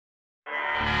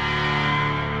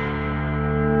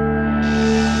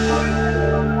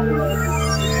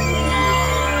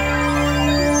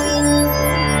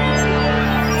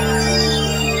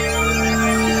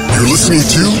listening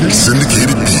to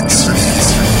Syndicated Beats.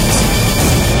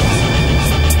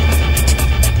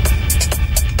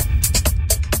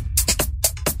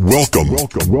 Welcome.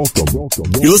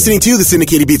 You're listening to the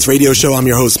Syndicated Beats radio show. I'm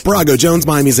your host, Brago Jones,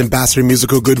 Miami's ambassador of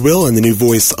musical goodwill and the new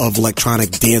voice of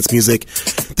electronic dance music.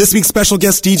 This week's special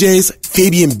guest DJs,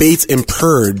 Fabian Bates and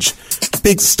Purge.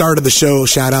 Big start of the show.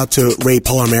 Shout out to Ray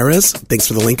Palomares. Thanks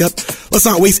for the link up. Let's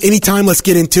not waste any time. Let's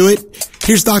get into it.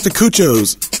 Here's Dr.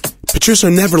 Cucho's Patricia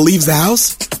Never Leaves the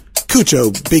House.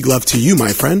 Cucho, big love to you,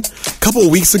 my friend. A couple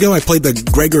of weeks ago, I played the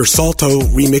Gregor Salto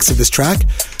remix of this track.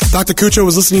 Dr. Cucho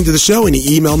was listening to the show and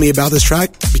he emailed me about this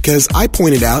track because I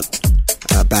pointed out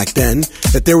back then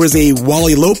that there was a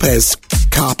Wally Lopez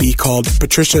copy called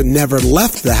Patricia Never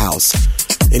Left the House.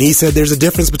 And he said there's a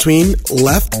difference between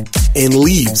left and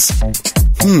leaves.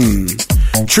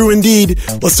 True indeed.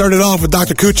 Let's start it off with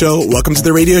Dr. Cucho. Welcome to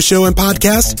the radio show and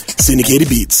podcast, Syndicated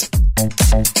Beats.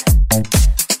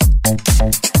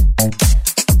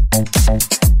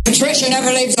 Patricia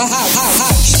never leaves the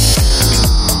house.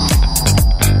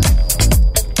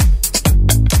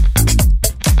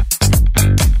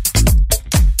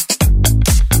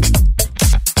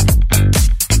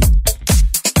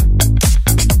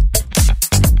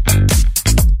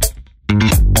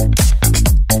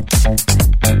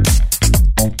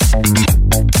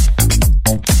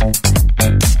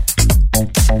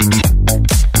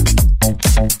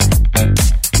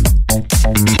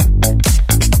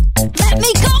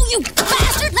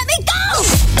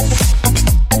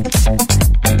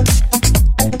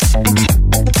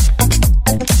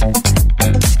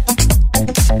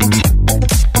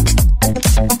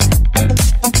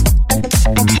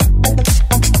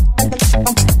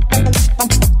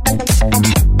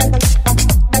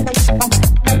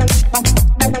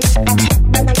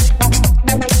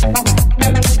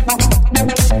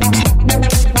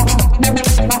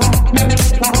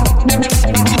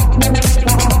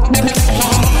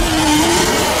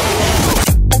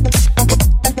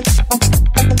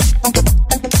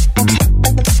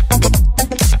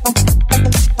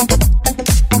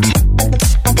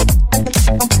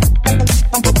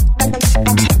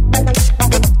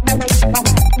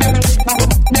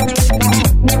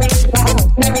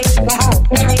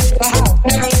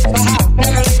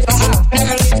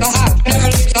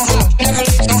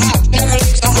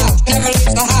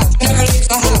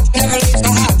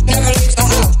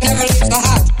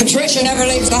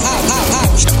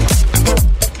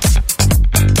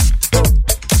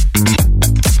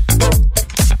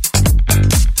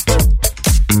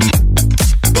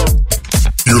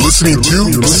 Listening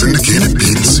to Syndicated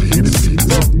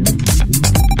Beats.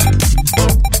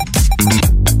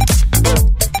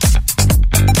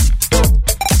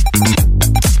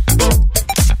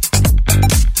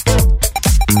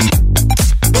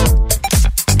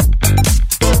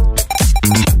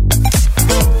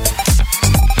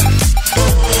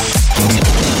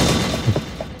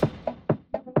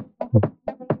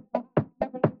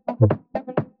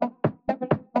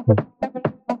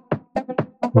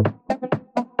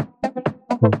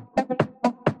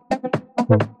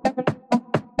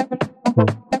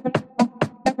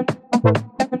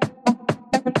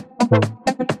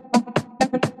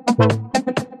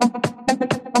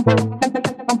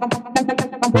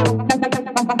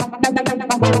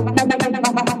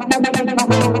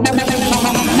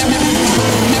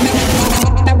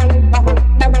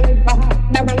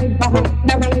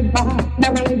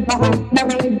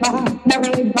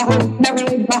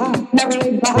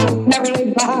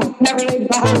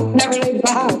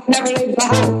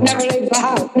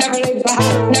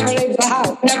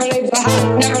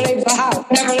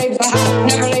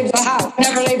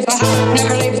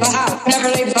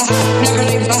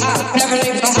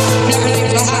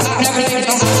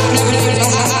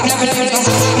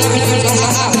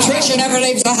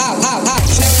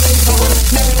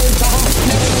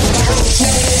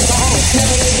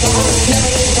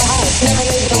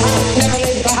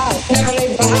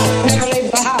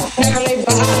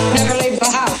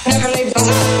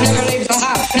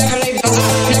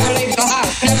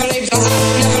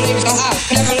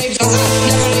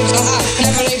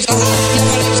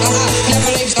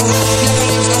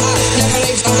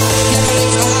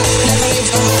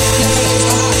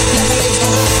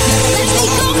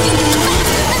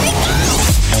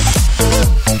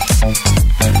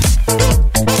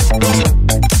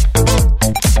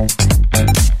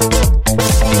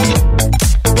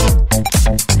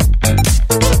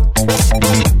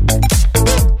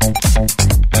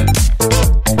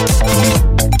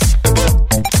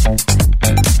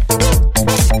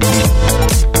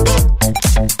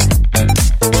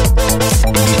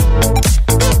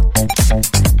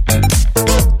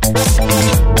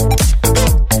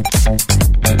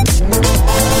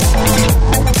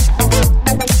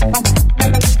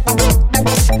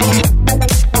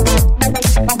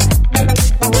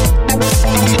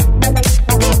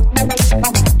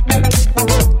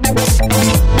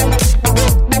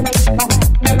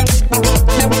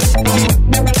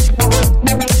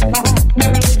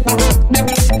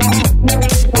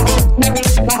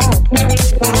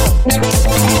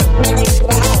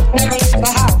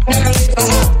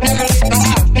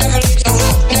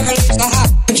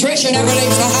 Concentration never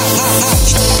leaves the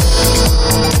house.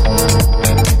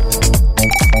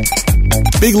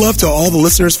 Big love to all the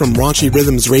listeners from Raunchy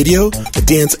Rhythms Radio, the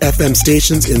Dance FM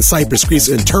stations in Cyprus, Greece,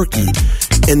 and Turkey,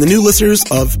 and the new listeners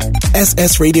of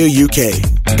SS Radio UK.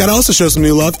 Gotta also show some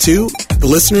new love to the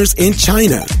listeners in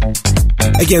China.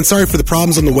 Again, sorry for the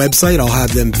problems on the website. I'll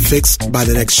have them fixed by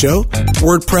the next show.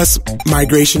 WordPress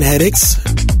migration headaches.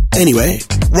 Anyway,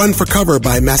 Run for Cover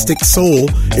by Mastic Soul.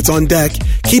 It's on deck.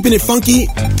 Keeping it funky,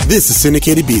 this is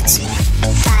Syndicated Beats. Buy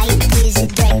it, use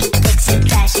it, break it, fix it,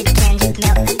 trash it, change it,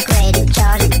 melt, upgrade it,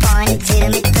 chart it, point it,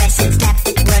 zoom it, press it, snap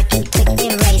it, work it, quick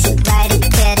erase it, write it,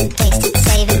 cut it, paste it,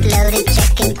 save it, load it,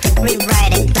 check it, quick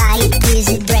rewrite it. Buy it, use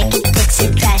it, break it, fix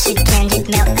it, trash it, change it,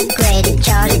 melt, upgrade it,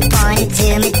 chart it, point it,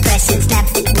 zoom it, press it, snap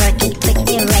it, work it, quick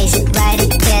erase it, write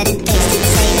it, cut it, paste it,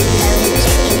 save it, load it,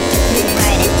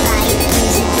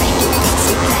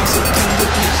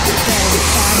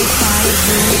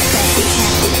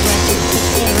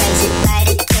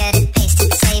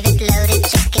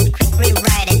 check it, quick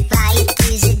rewrite it. Buy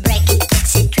it, use it, break it,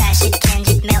 fix it, trash it, change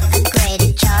it, melt, upgrade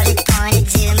it, chart it, point it,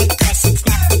 zoom it, press it,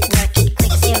 snap it, work it,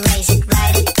 quick erase it,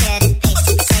 write it, cut it, paste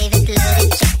it, save it, load it,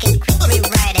 check it, quick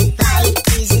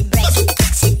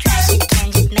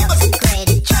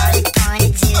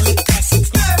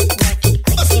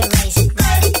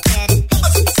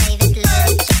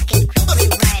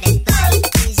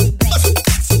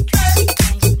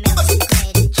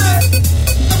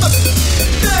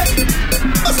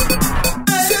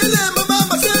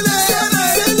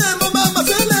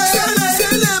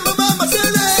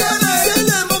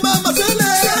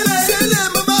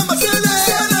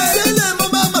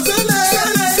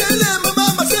it.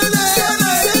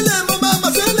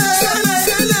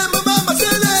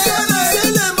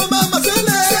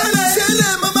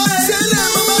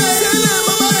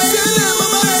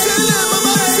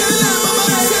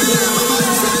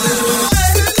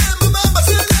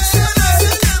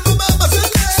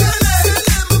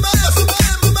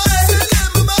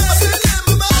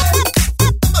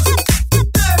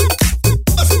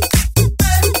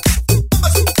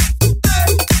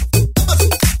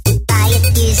 Buy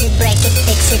it, use it, break it,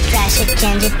 fix it, trash it,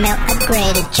 change it, melt,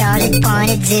 upgrade it, chart it, point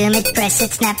it, zoom it, press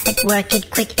it, snap it, work it,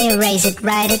 quick erase it,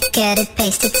 write it, cut it,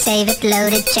 paste it, save it,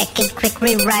 load it, check it, quick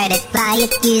rewrite it. Buy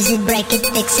it, use it, break it,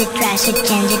 fix it, trash it,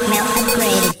 change it, melt,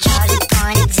 upgrade it, chart it,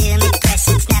 point it, zoom it, press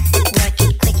it, snap it, work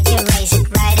it, quick erase it,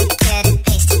 write it, cut it,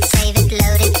 paste it, save it,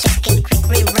 load it, check it, quick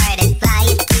rewrite it. Buy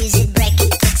it, use it, break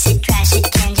it, fix it, trash it,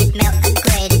 change it, melt, upgrade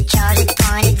it, chart it. Change it, melt,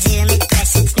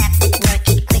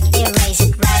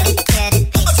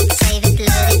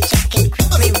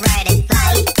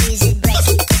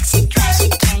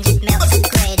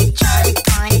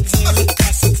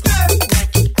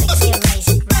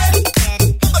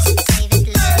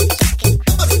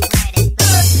 upgrade it, chart it, point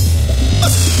it, zoom it, press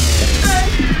it, snap it, work it,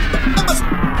 quick erase it,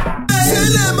 write it, cut it, paste it, save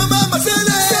it, load it, check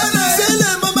it, quick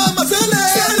rewrite it. Buy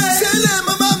it, use it, break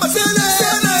it, fix it, trash it,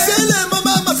 change it, melt,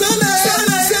 upgrade it, chart it,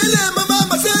 point it, zoom it, press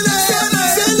it, snap it, work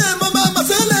it, quick erase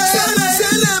it, write it, cut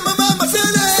it, paste it, save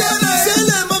it, load it, check it,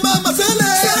 quick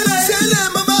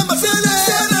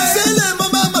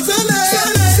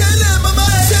rewrite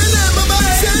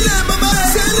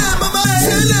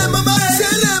it. Buy it, use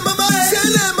it, break it, fix it,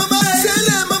 trash it, change it, melt,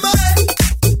 upgrade it, chart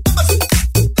it, point it,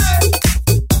 zoom it, press it, snap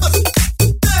it, work it, quick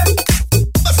erase it, write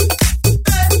it, cut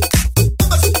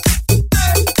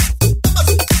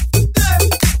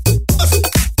it, paste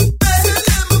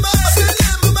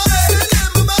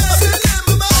it,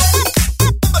 save it, load it,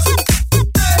 check it, quick rewrite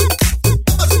it. Buy it, use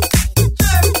it, break it, fix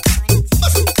it, trash it, change it,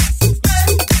 melt, upgrade it,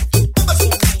 chart it, point it,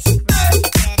 zoom it, press it, snap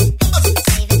it, work it, quick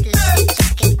erase it, write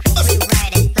it, cut it, paste it,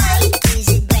 save it, load it,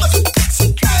 check it, quick rewrite it.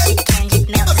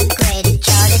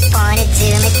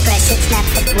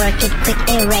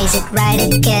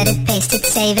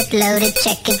 Load it,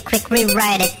 check it, quick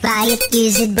rewrite it. Buy it,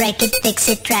 use it, break it, fix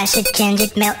it, trash it, change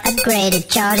it, melt, upgrade it,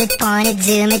 chart it, point it,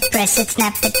 zoom it, press it,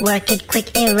 snap it, work it,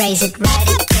 quick erase it, write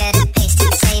it, cut it, paste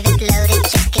it, save it, load it,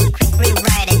 check it, quick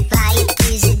rewrite it. Buy it,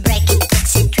 use it, break it,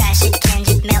 fix it, trash it, change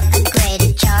it, melt, upgrade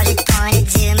it, chart it, point it,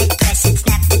 zoom it, press it,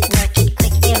 snap it, work it,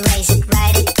 quick erase it,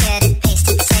 write it, cut it, paste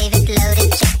it, save it, load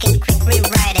it, check it, quick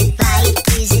rewrite it. Buy it,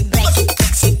 use it, break it,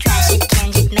 fix it, trash it,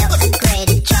 change it, melt, upgrade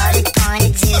it, chart it, point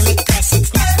it, zoom it, press it,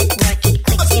 snap it, work it,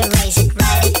 quick erase it,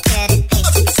 write it, cut it,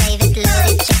 paste it, save it, load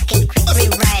it, check it, quick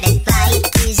rewrite it. Buy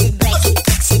it, use it, break it,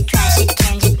 fix it, trash it,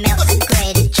 change it, melt,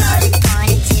 upgrade it, chart it,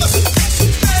 point it,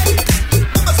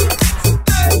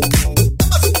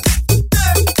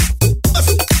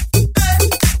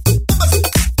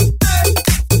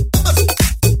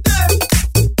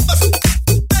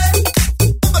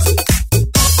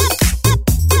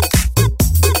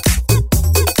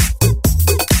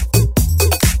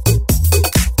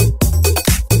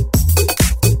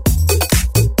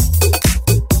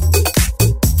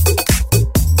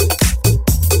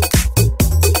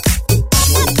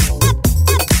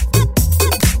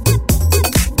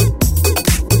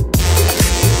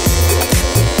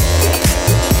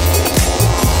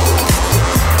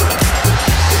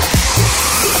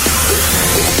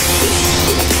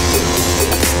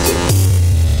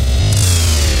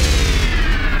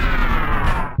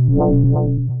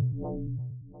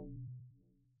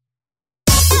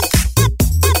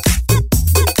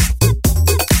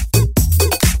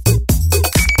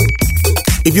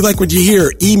 If you like what you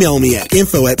hear, email me at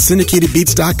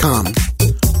info@syndicatedbeats.com.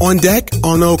 On deck,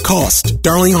 on no cost,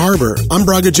 Darling Harbor. I'm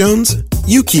Braga Jones.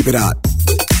 You keep it out.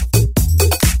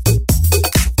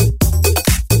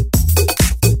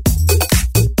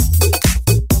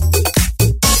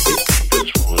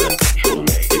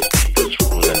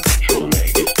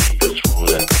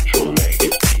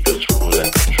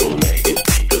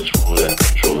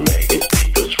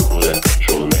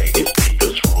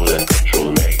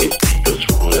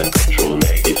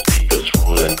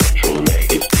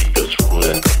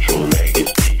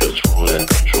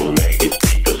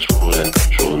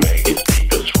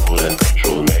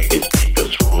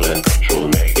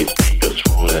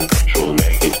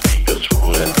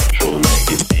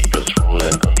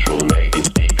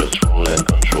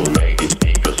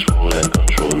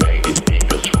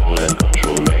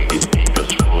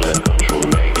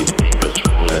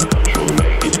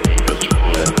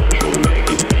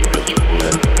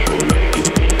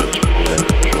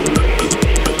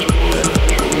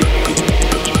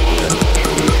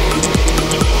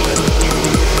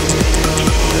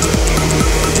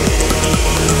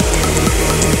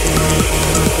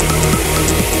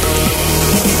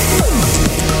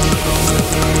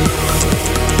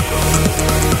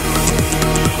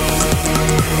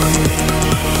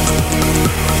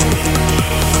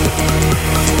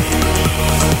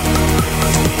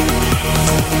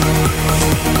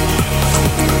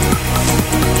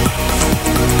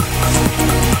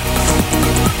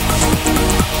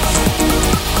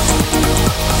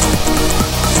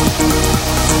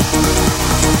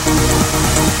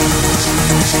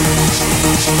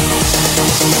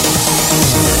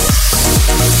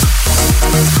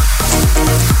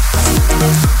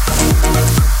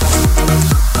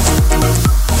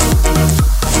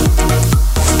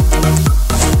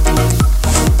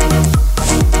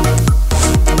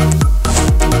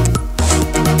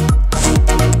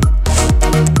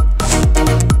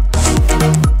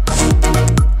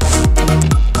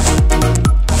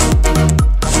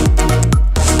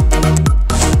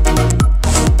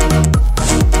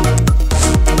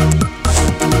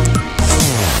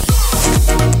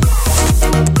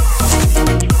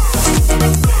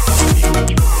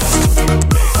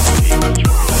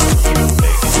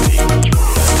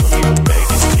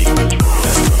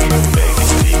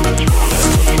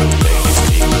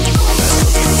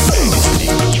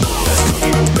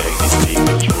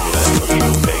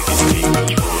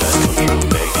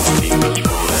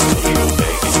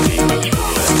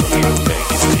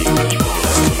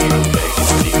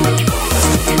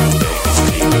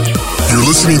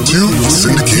 Listening to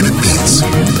Syndicated Beats.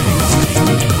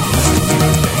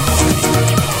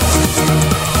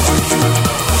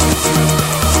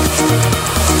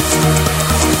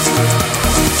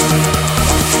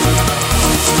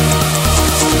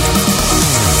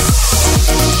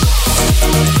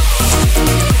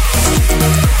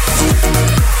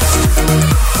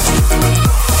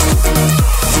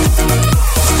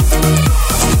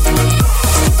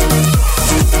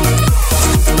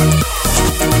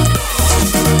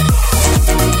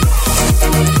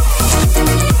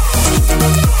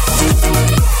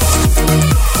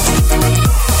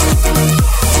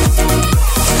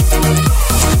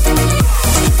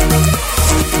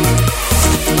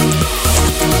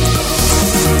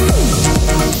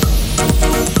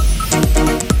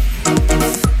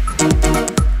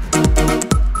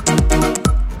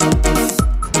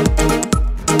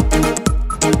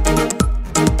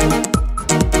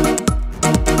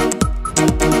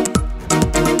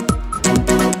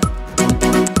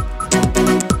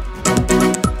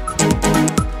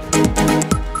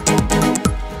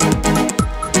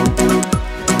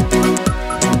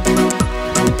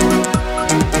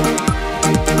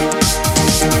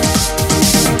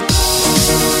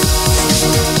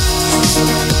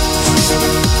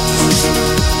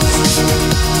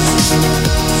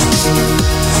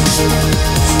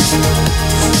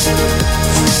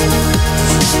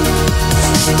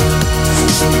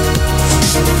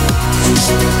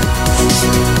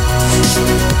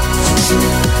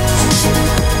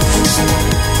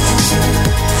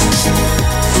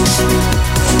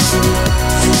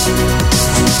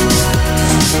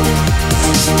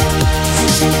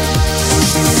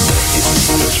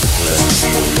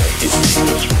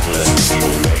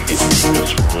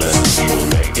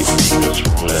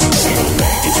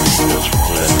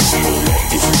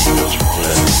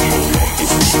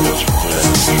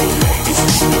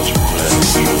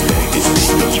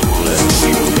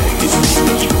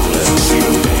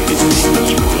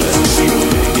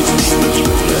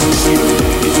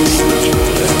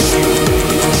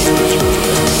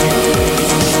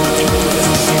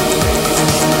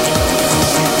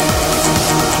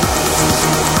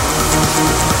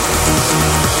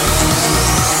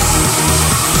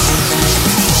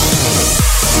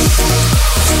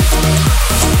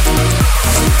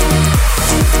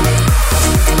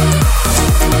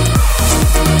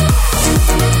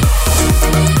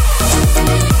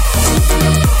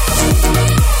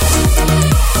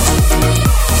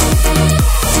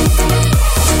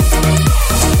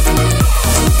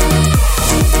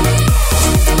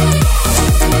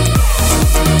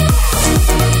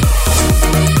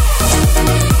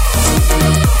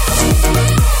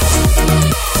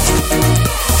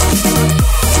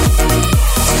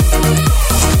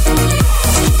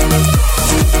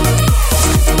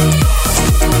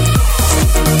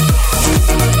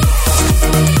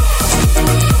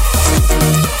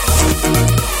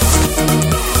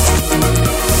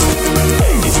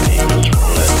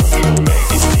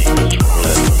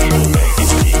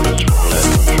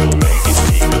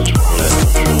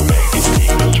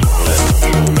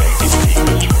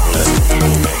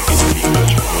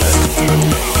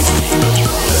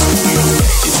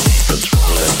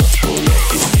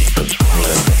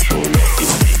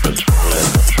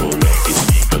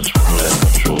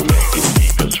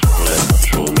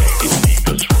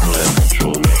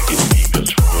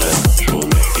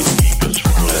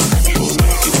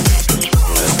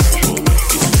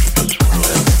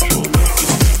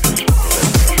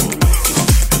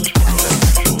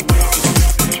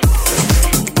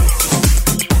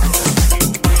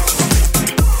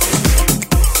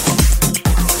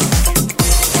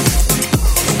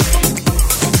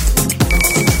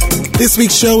 This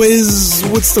week's show is,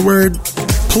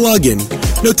 plug-in.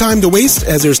 No time to waste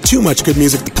as there's too much good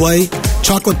music to play.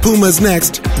 Chocolate Puma is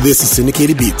next. This is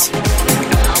Syndicated Beats.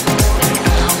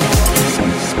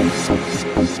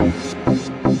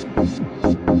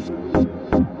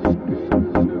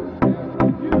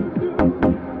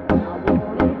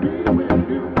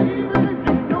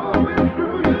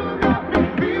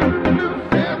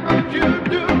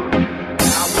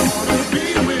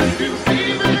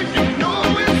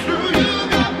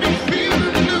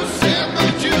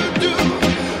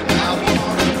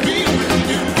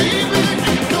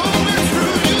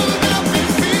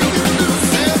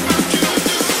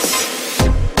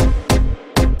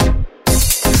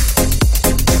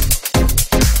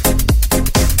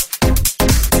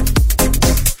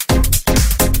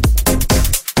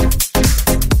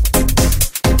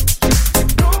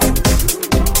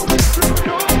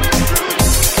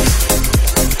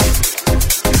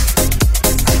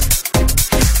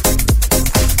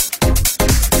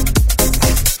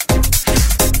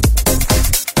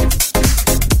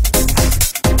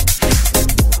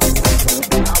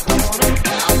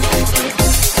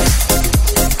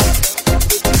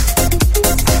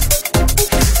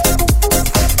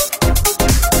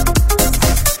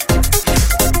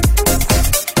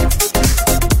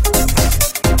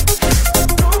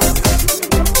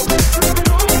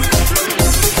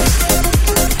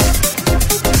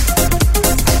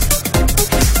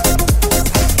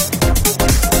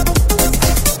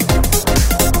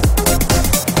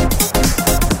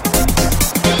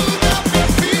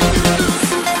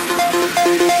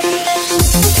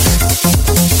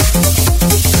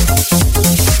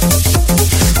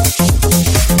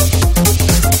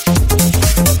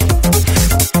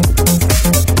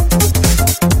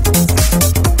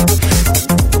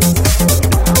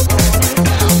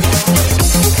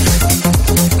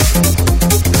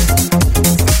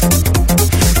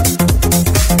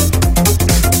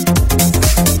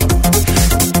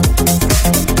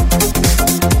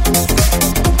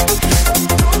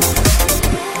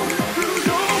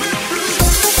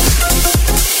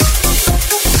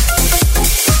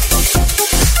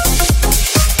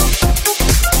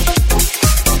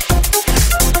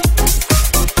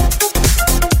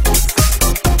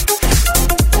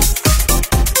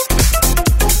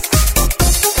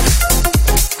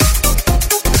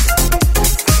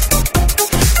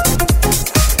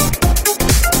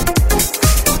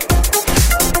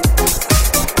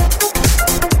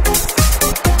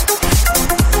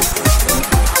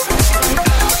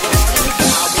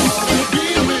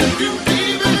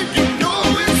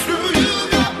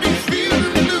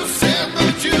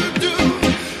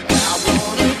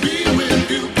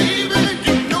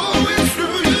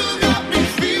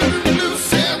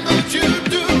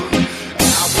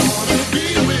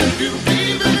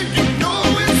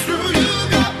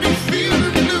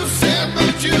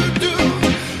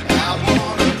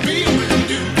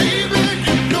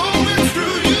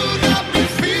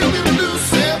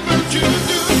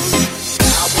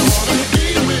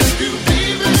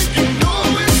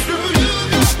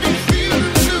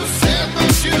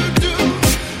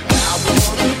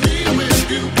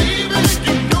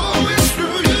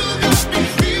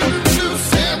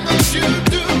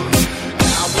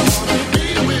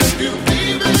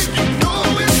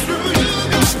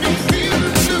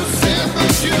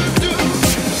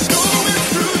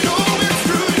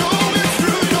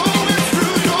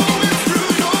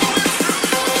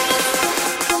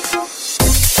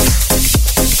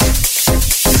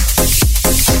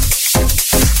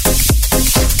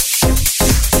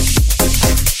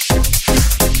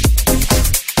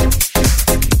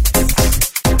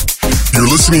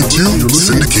 listening to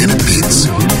Syndicated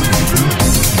Beats.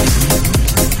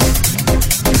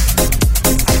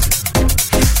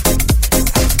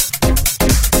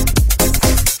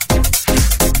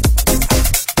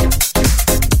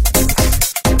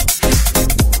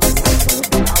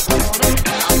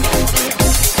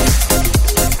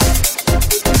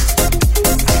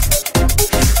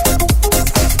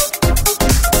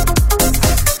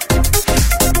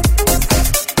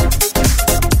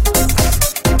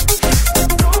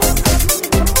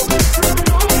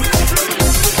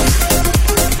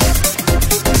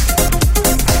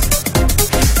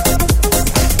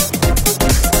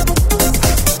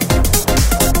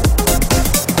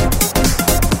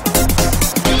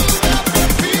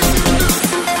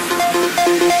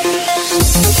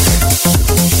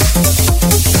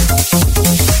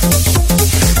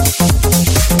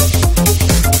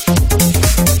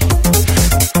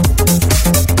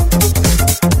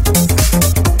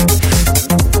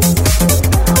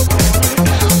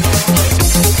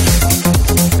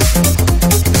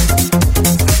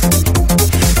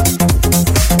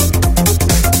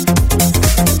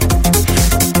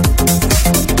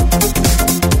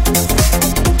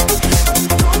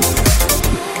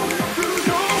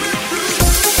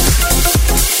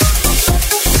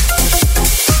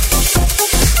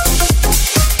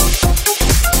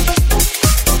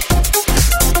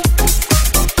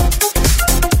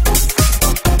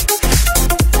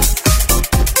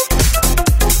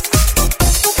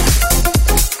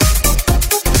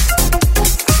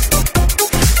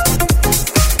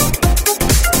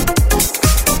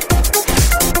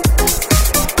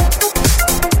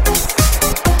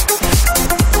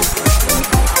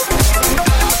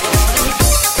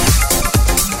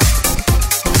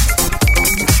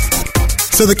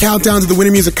 So the countdown to the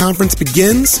Winter Music Conference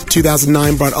begins.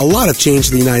 2009 brought a lot of change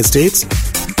to the United States.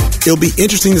 It'll be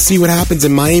interesting to see what happens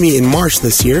in Miami in March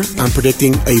this year. I'm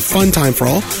predicting a fun time for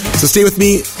all. So stay with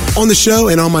me on the show,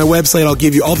 and on my website, I'll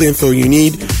give you all the info you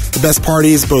need. The best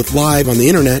parties, both live on the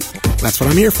internet. That's what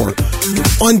I'm here for.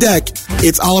 On deck,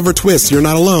 it's Oliver Twist. You're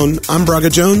not alone. I'm Braga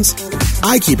Jones.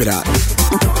 I keep it out.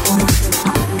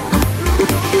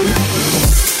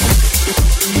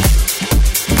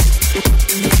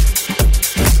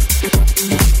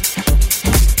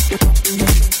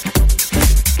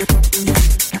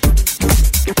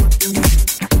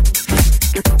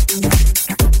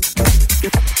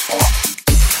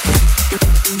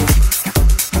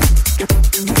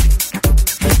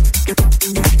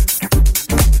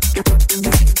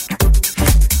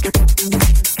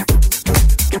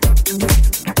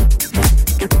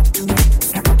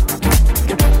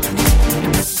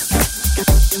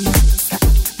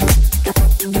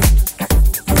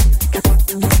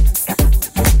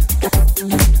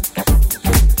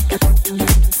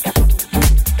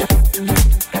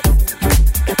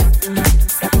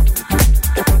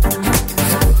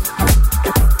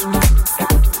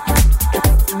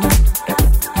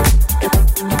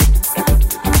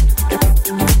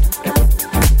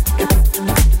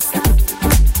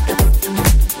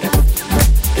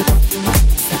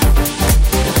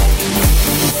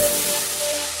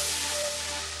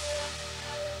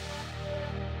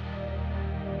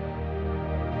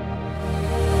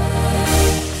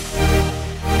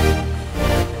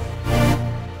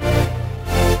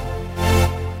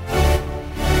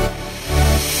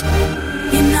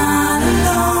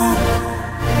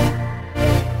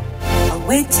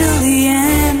 Wait till the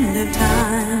end of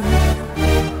time.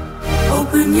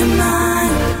 Open your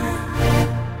mind.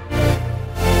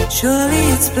 Surely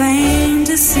it's plain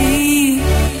to see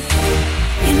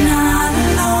you're not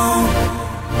alone.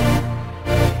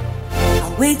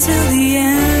 I'll wait till the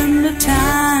end of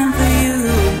time for you.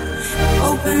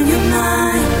 Open your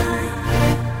mind.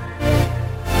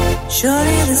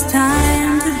 Surely there's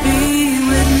time to be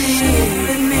with me,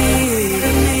 with me.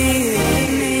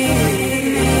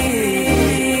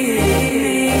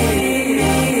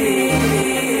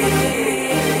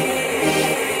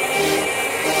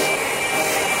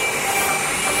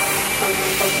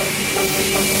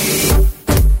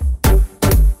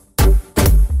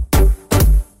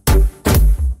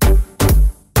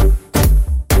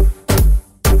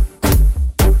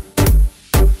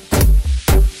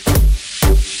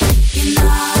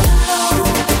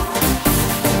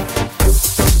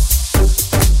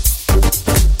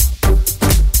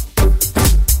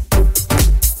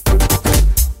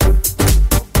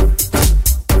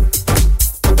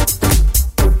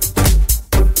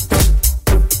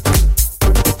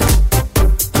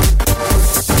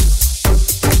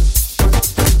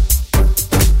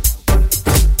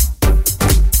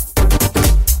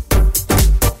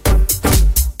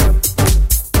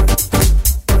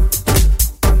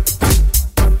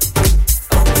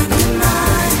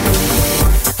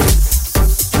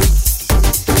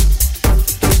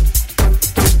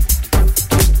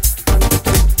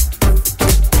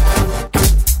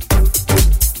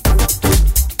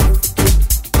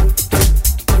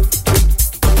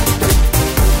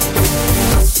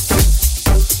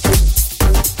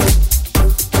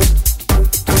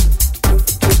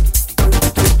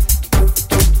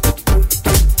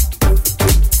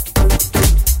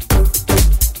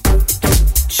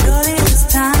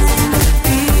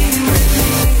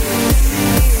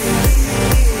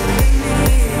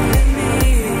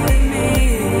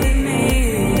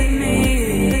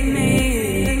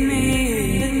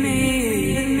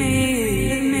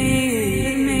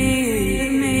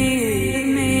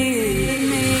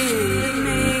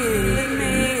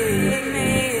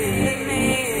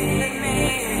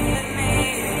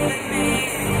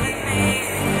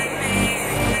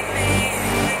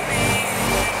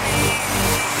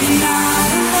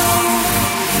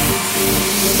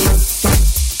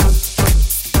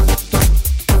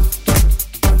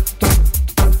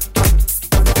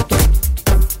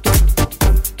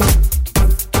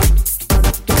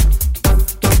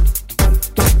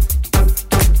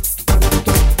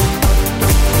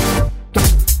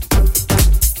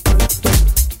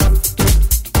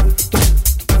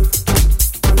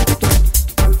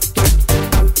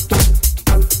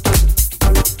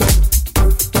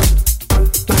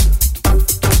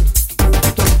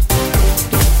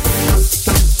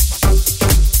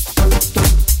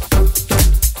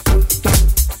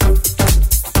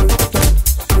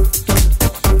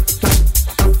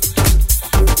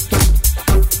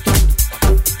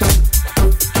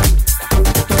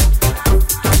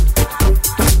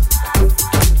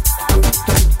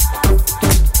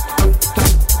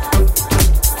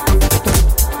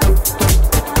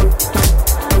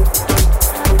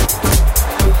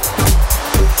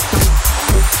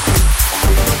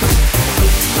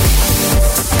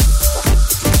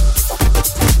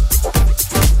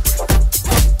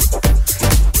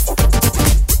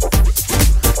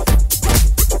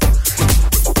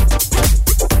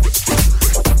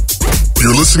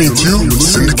 You're listening to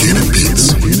Syndicated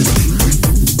Beats.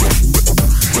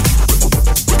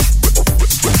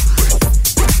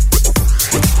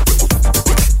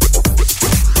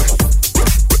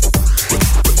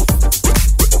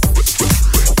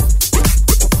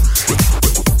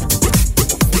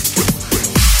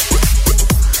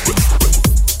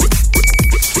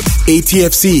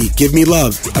 ATFC, Give Me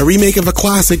Love, a remake of a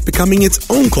classic becoming its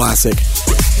own classic.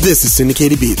 This is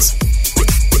Syndicated Beats.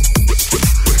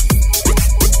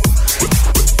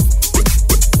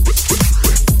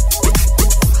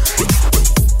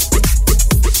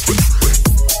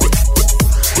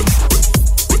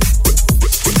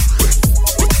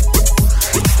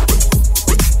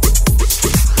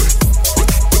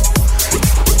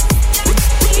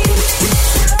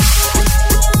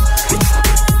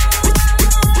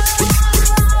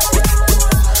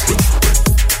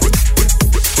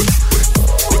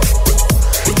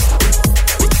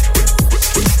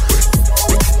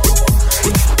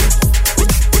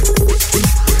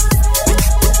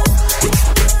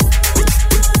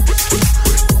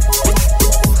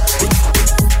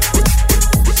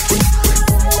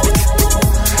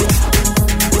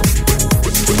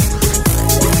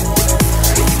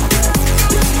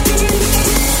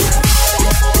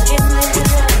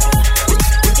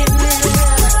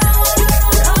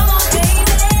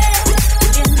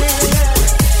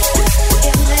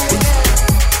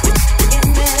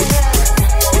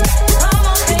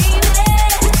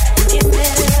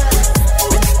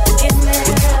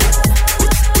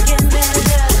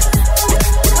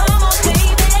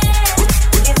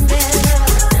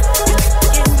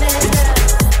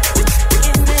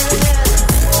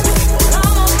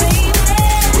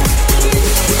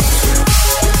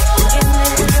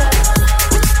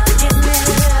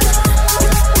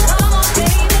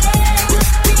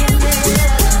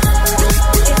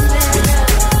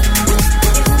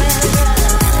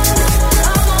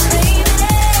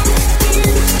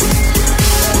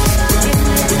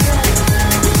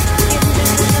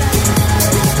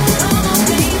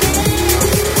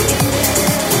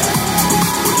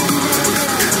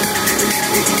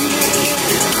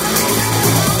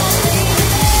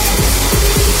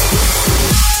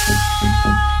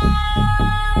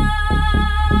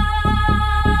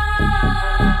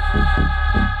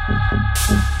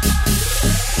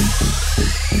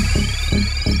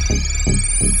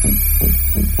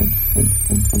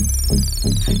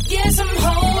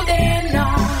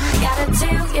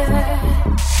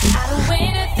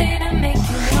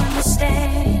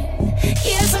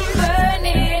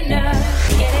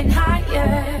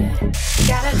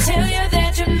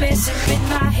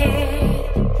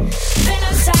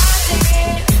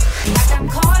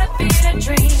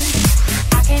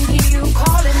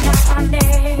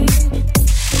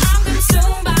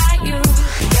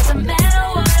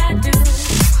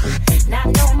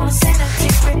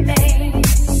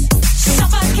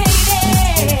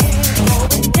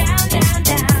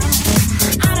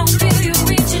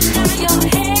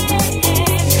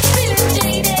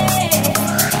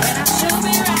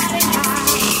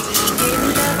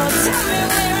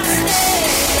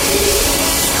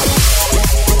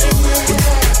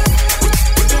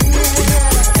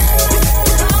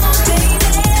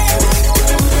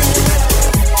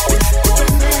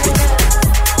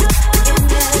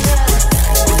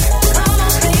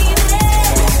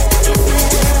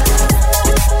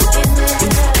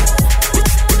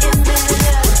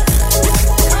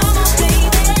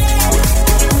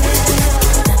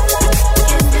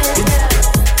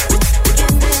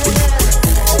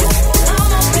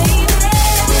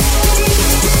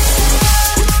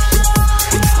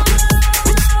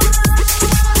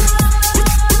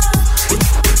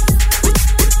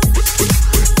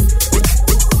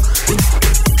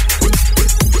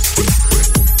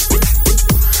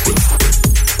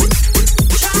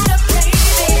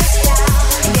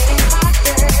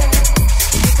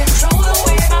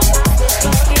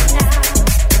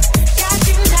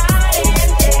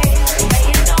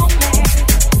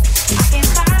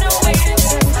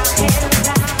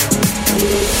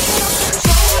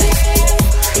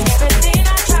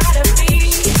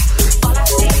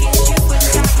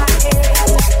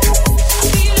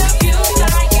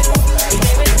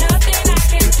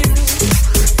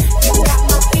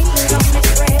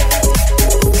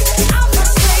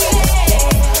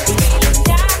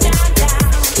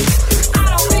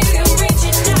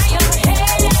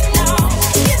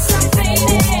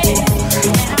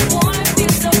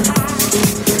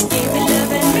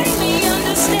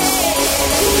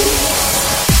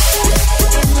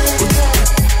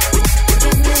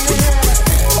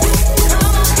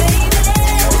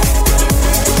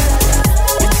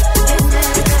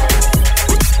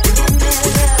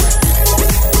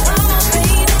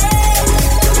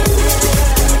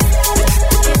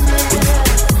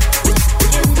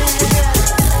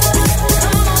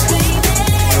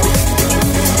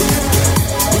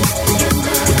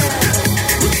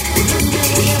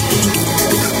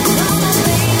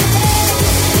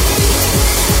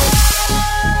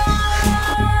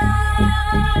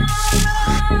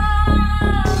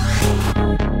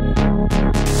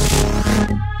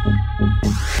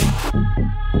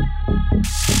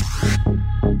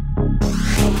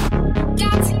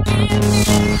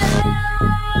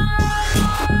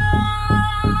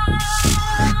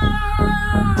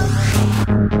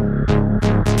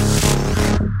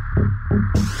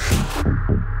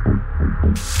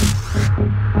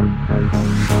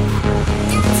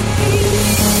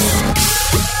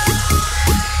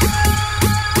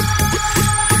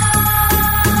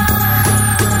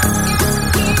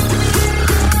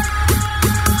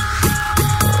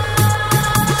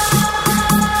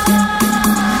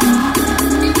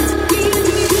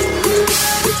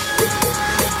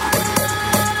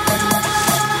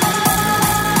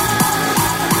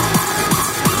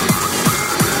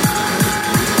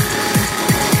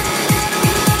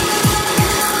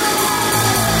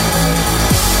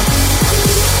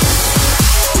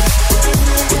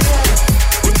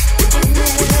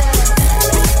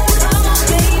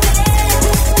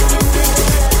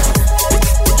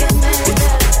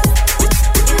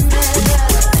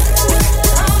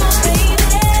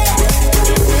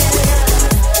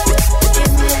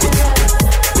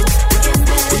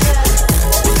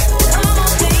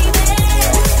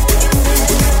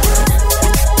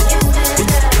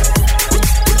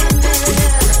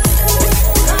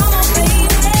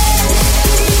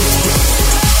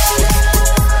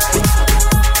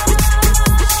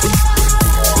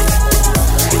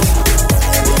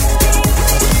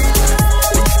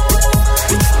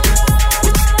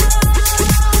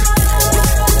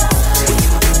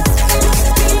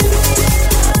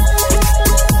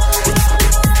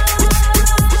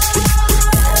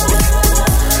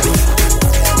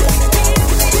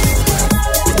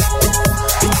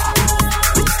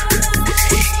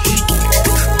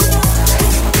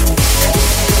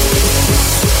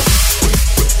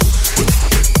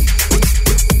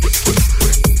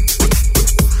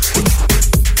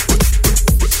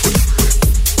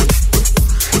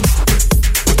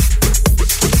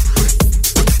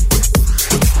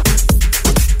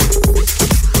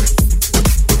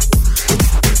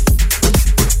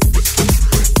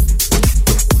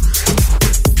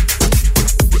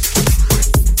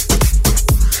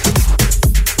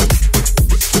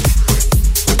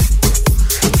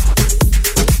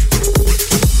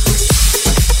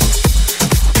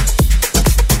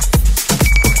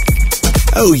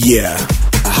 Oh yeah.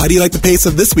 How do you like the pace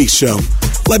of this week's show?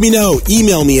 Let me know.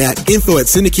 Email me at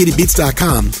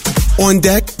info@syndicatedbeats.com. On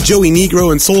deck, Joey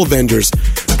Negro and Soul Vendors.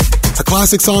 A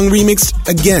classic song remix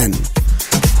again.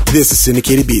 This is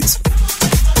Syndicated Beats.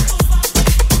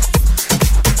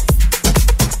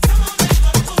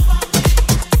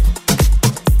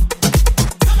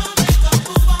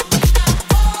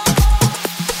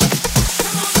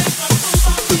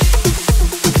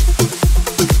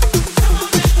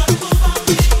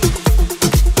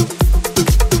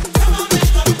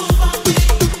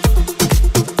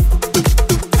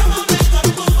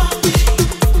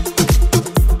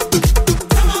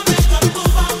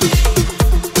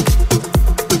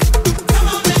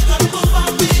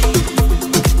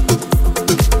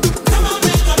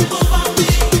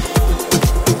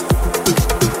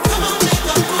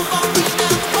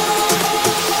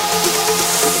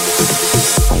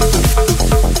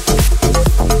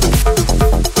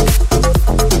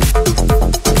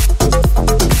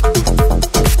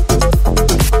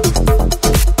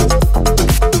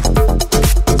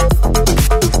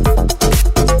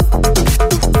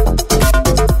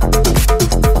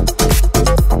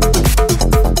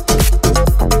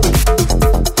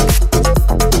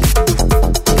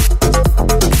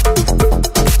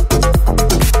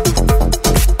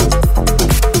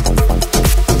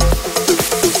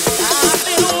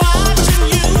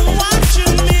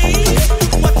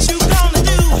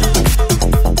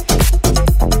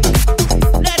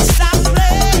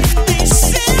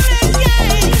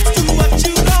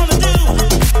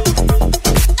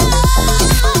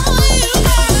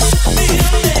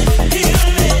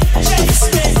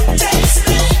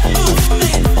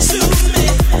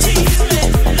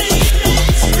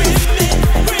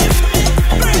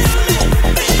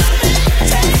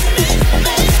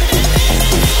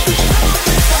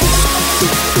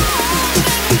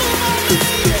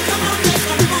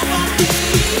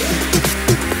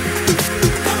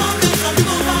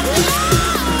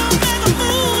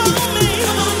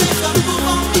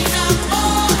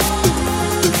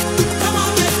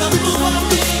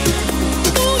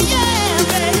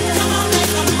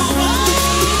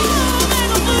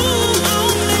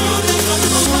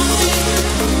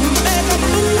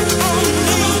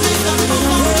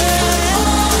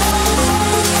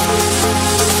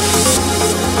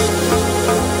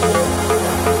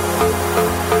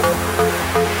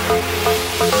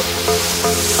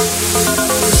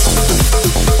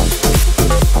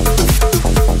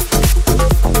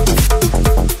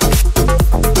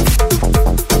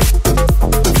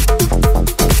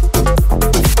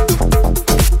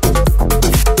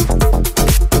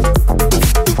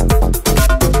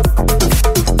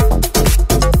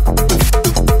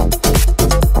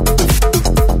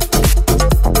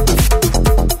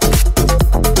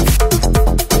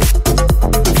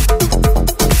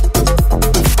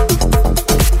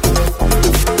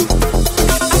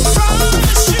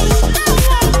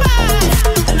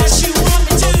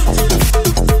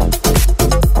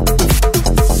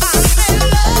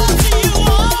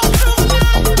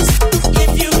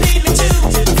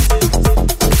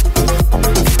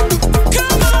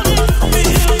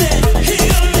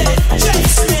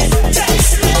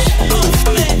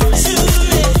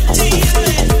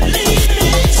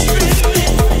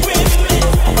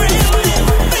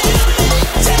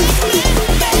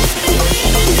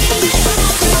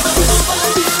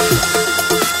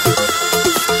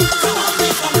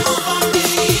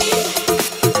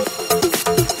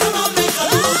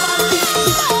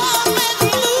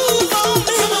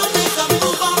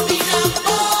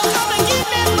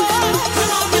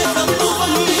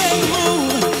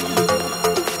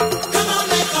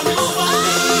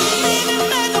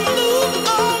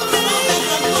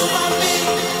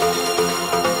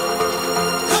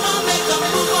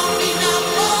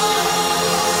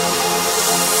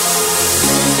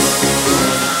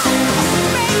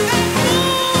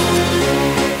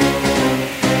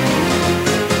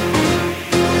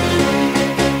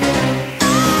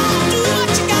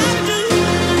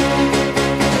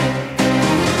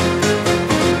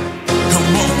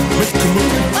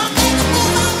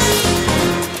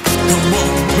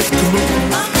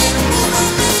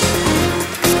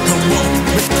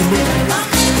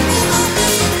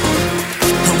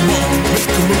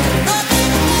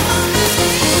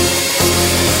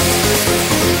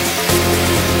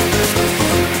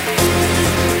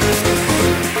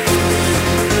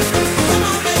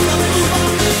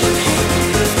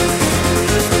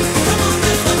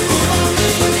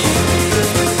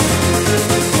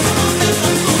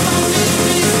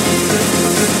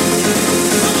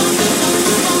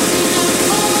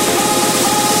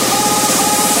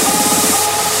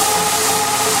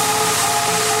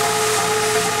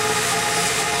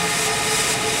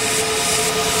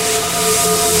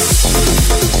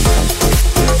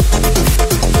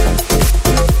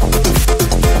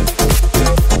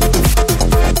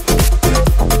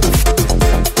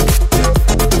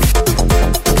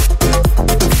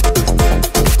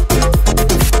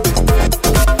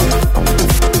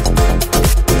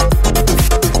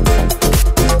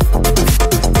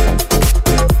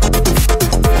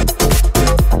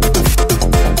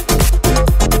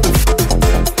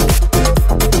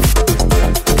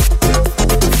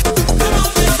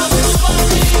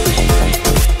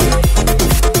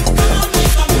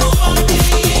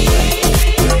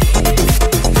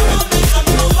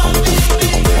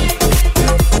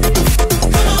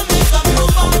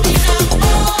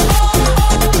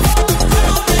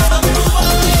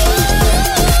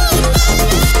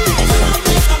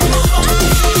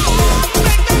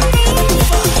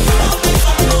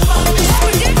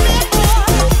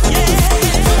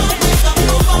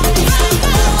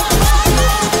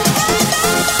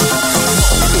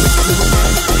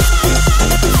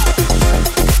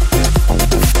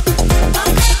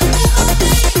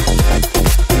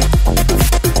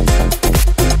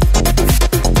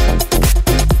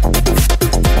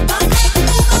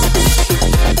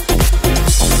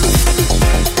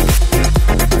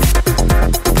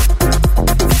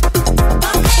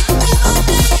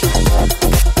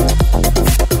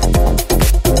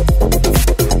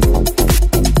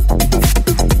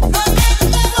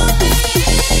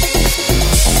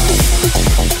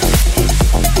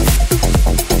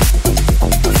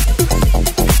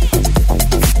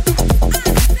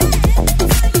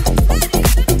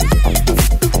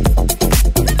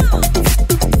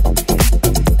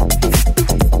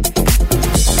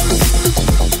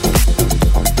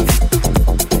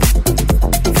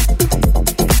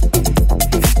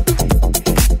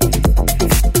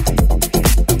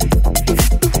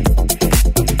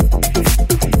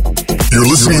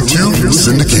 to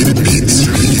Syndicated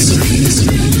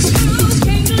Beats.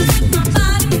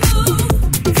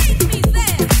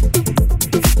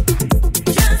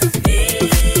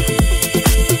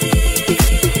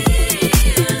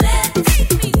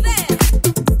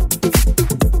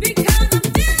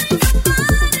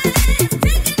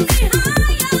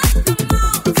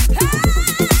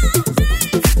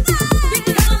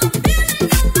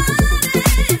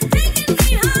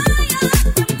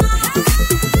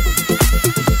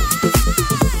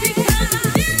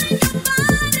 Because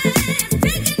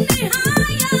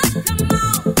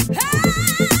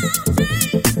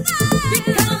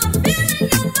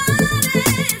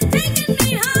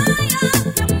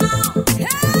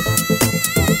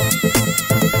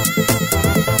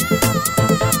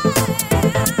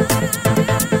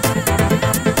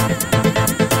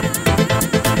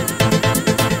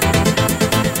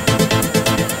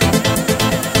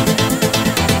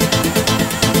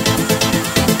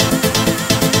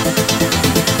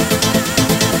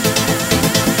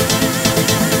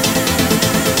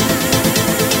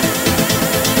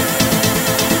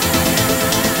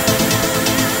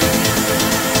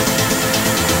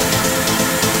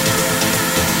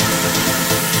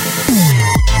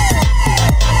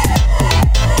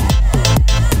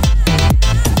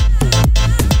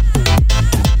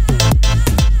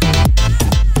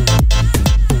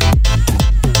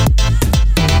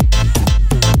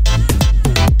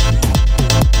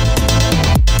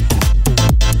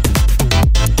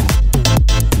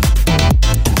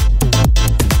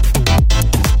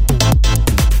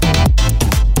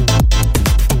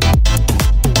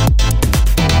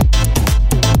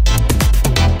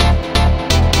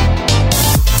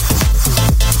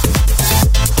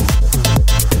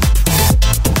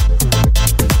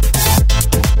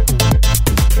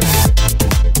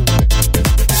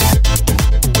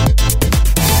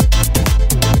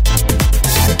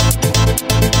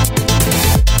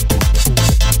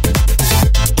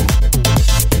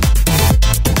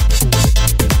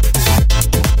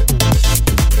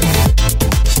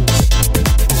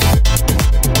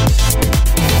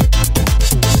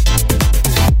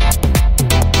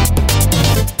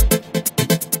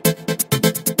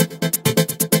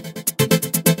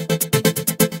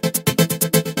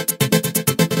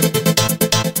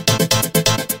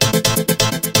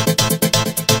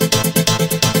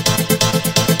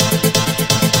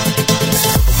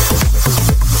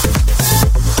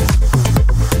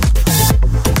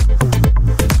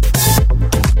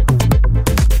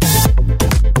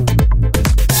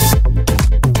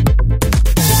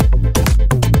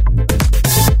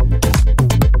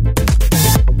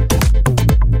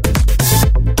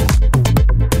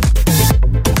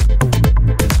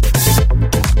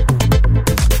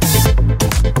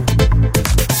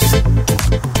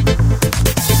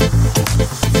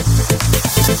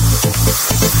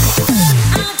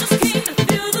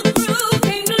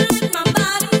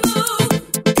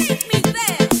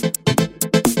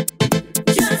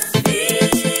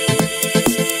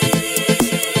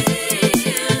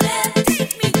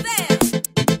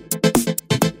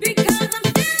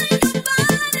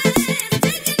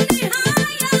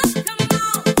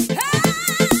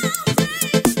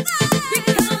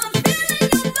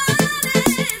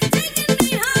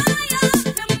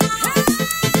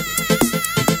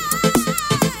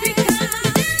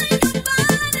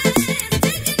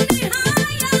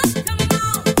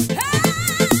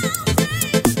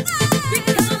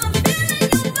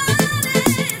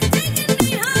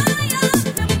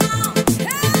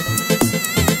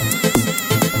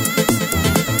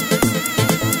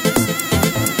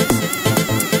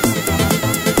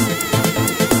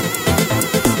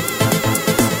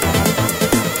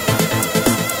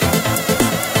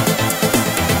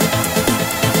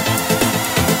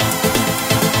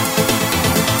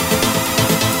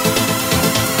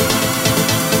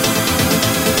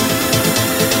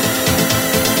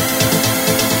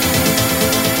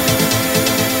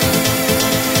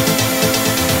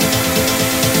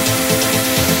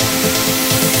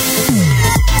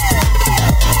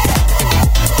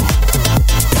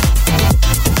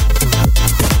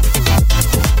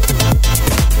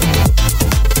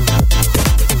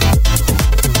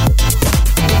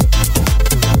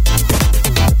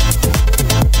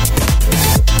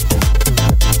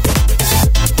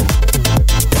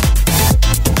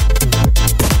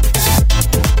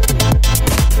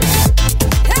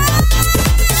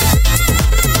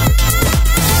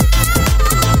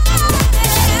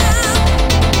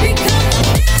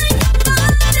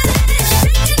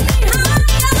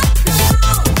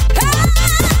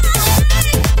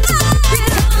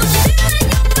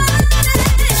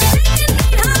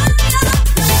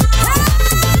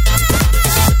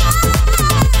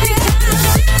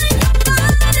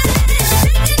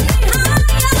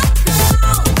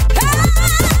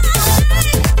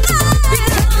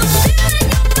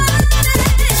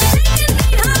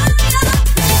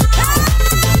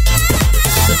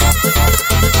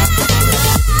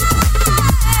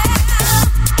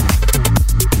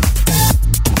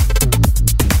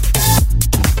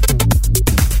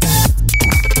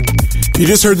You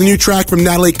just heard the new track from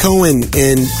Natalie Cohen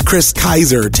and Chris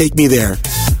Kaiser, Take Me There.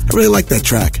 I really like that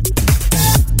track.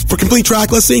 For complete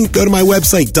track listing, go to my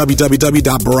website,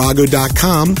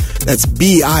 www.barago.com. That's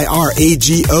BIRAGO.com.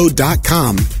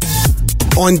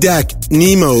 On deck,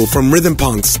 Nemo from Rhythm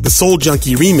Punks, the Soul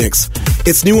Junkie remix.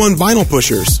 It's new on Vinyl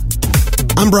Pushers.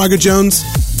 I'm Barago Jones.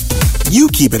 You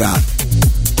keep it out.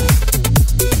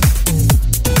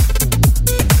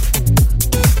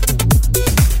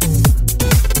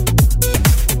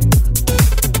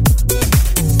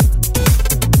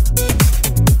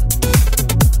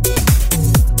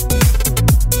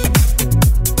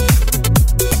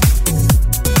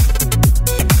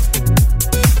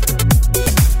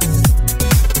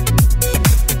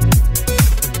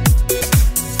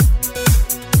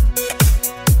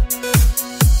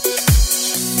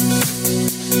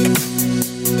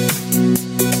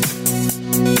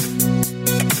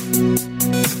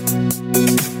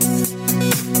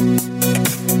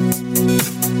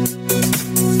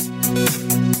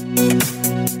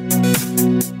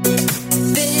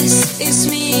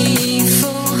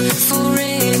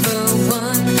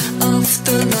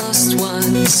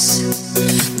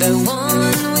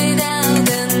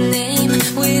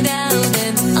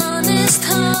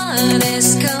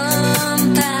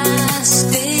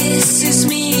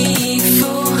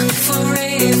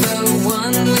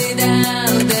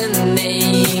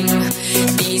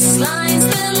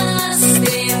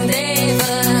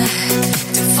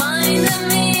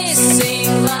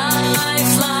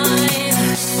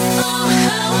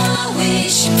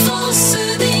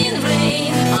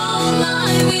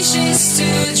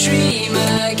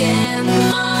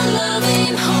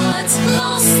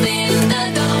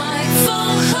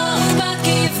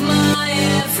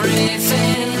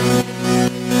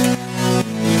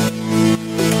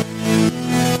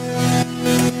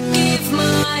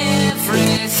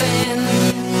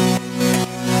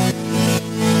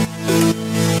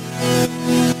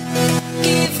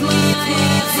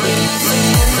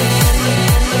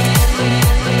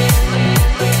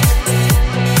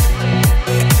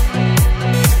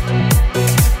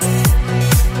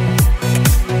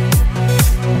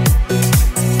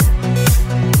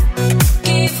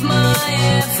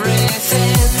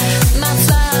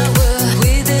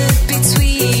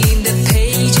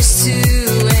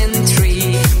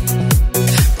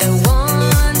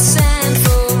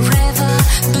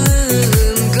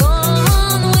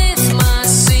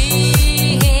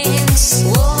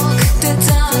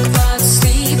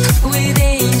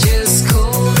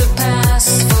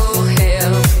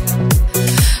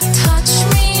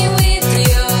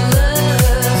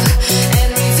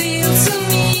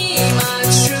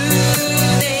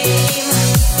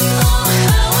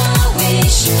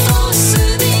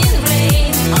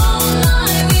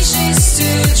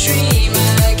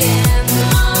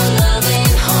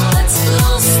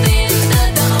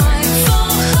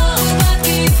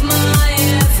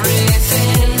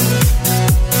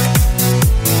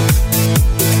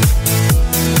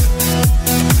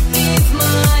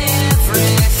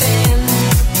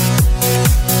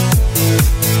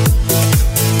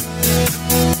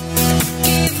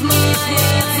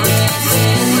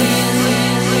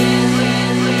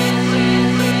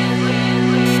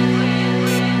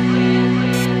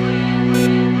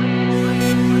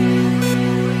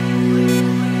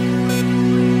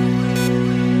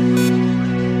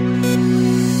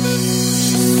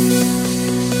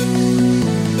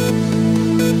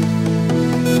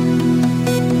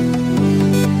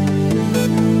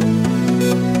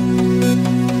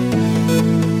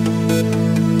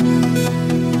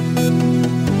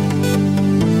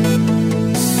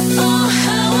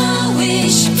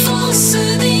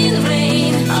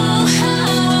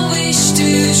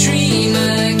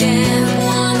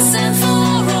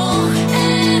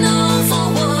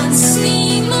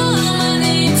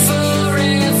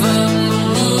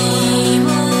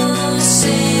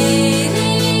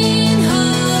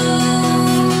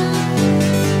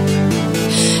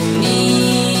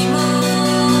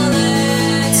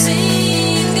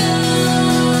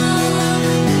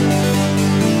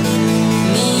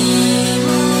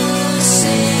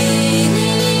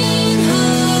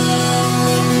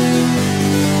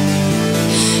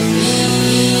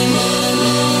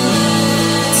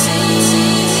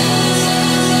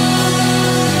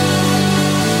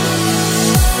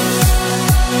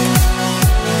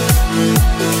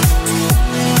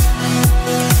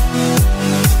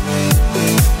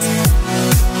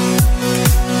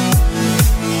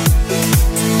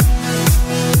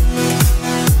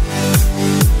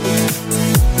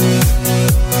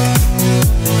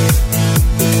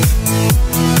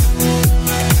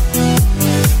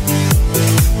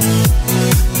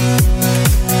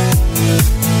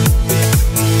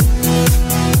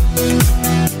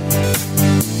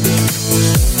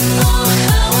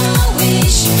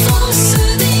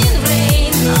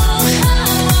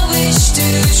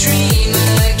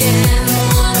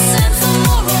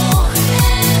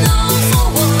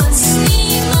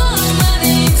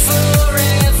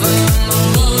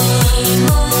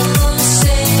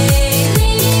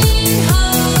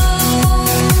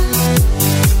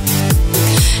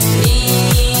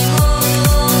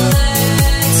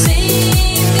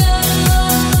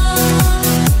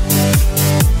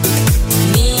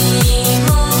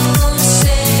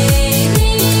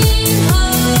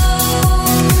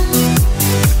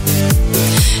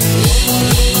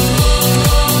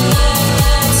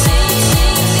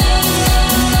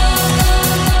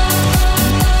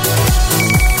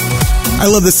 I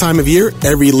love this time of year.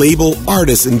 Every label,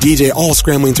 artist, and DJ all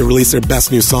scrambling to release their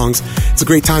best new songs. It's a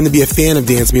great time to be a fan of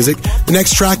dance music. The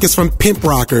next track is from Pimp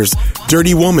Rockers,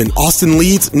 Dirty Woman, Austin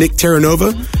Leeds, Nick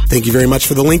Terranova. Thank you very much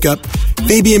for the link up.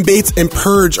 Fabian Bates and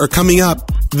Purge are coming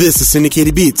up. This is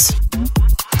Syndicated Beats.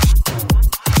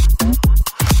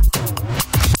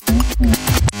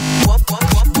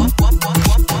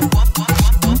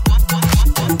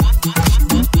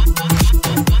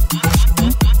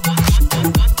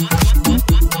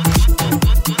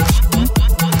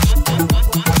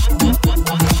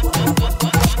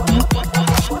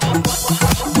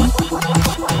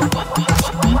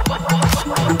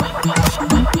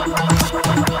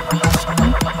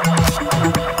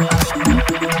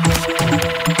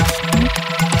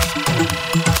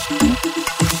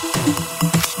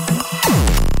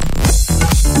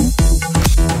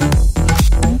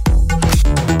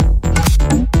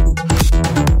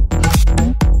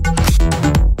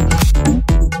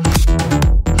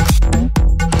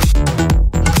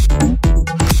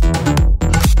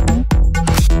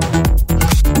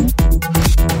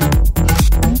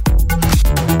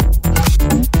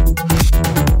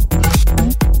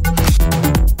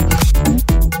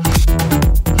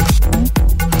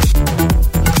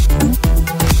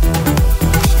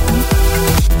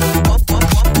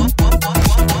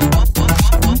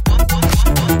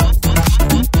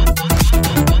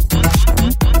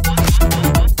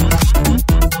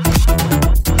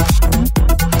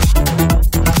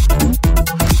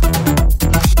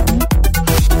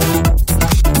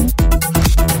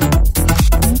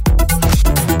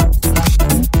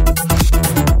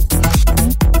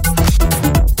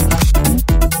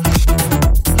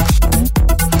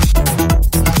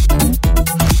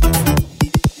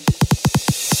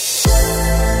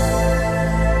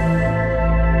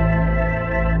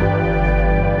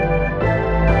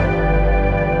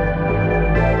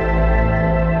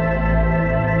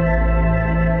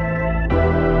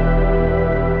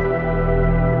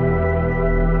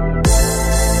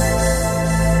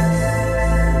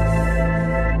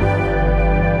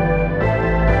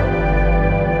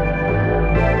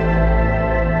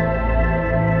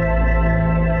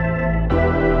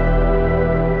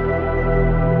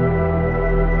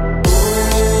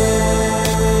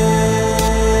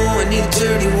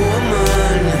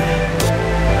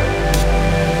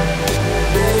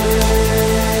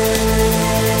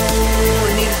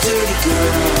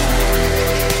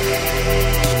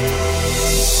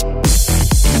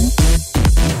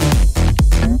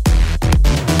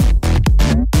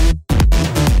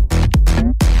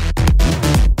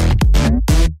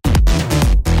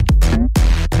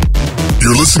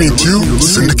 You're listening to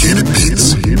Syndicated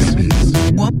Beats.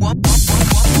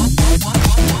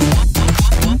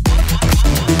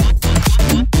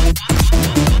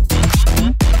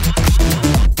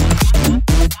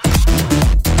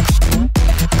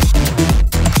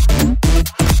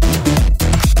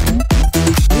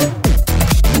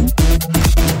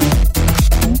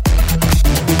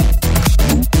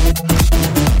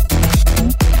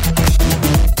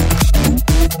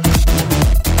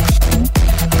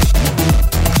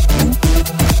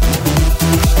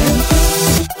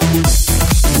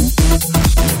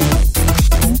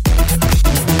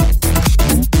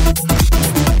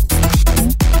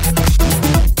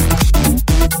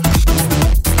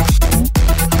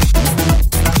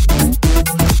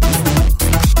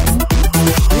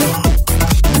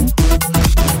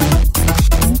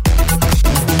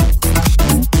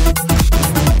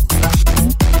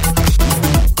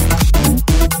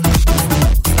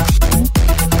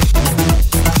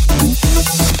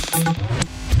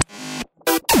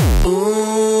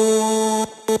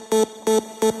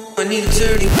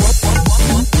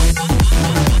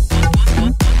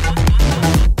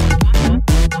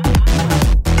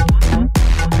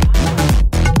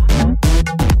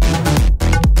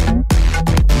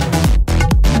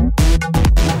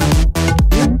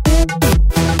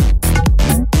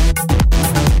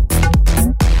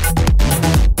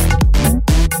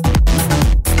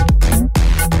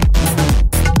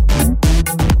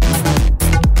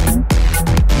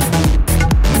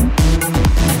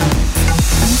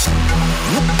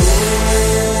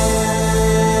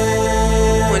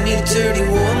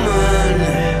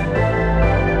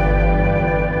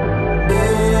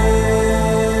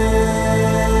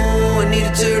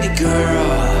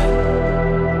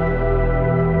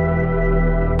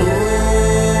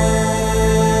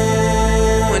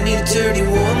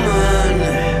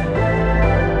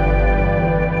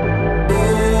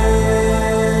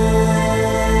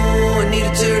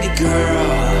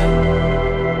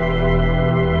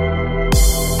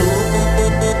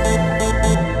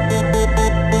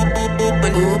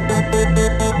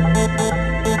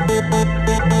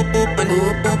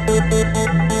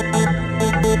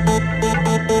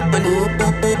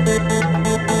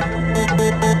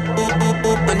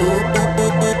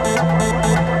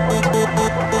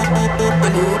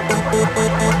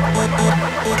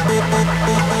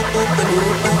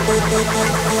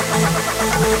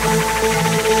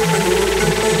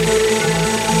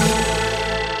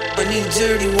 dirty,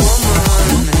 dirty woman.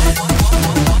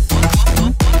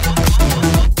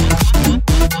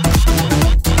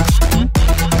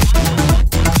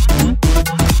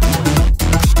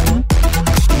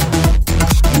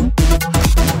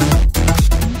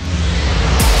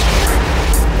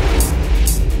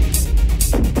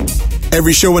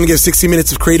 Every show want to give 60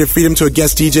 minutes of creative freedom to a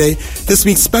guest DJ. This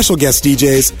week's special guest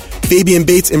DJs, Fabian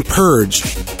Bates and Purge.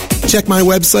 Check my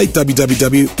website,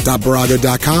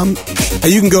 www.barago.com, and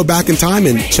you can go back in time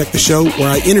and check the show where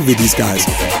I interviewed these guys.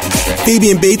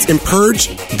 Fabian Bates and Purge,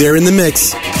 they're in the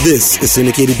mix. This is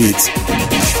Syndicated Beats.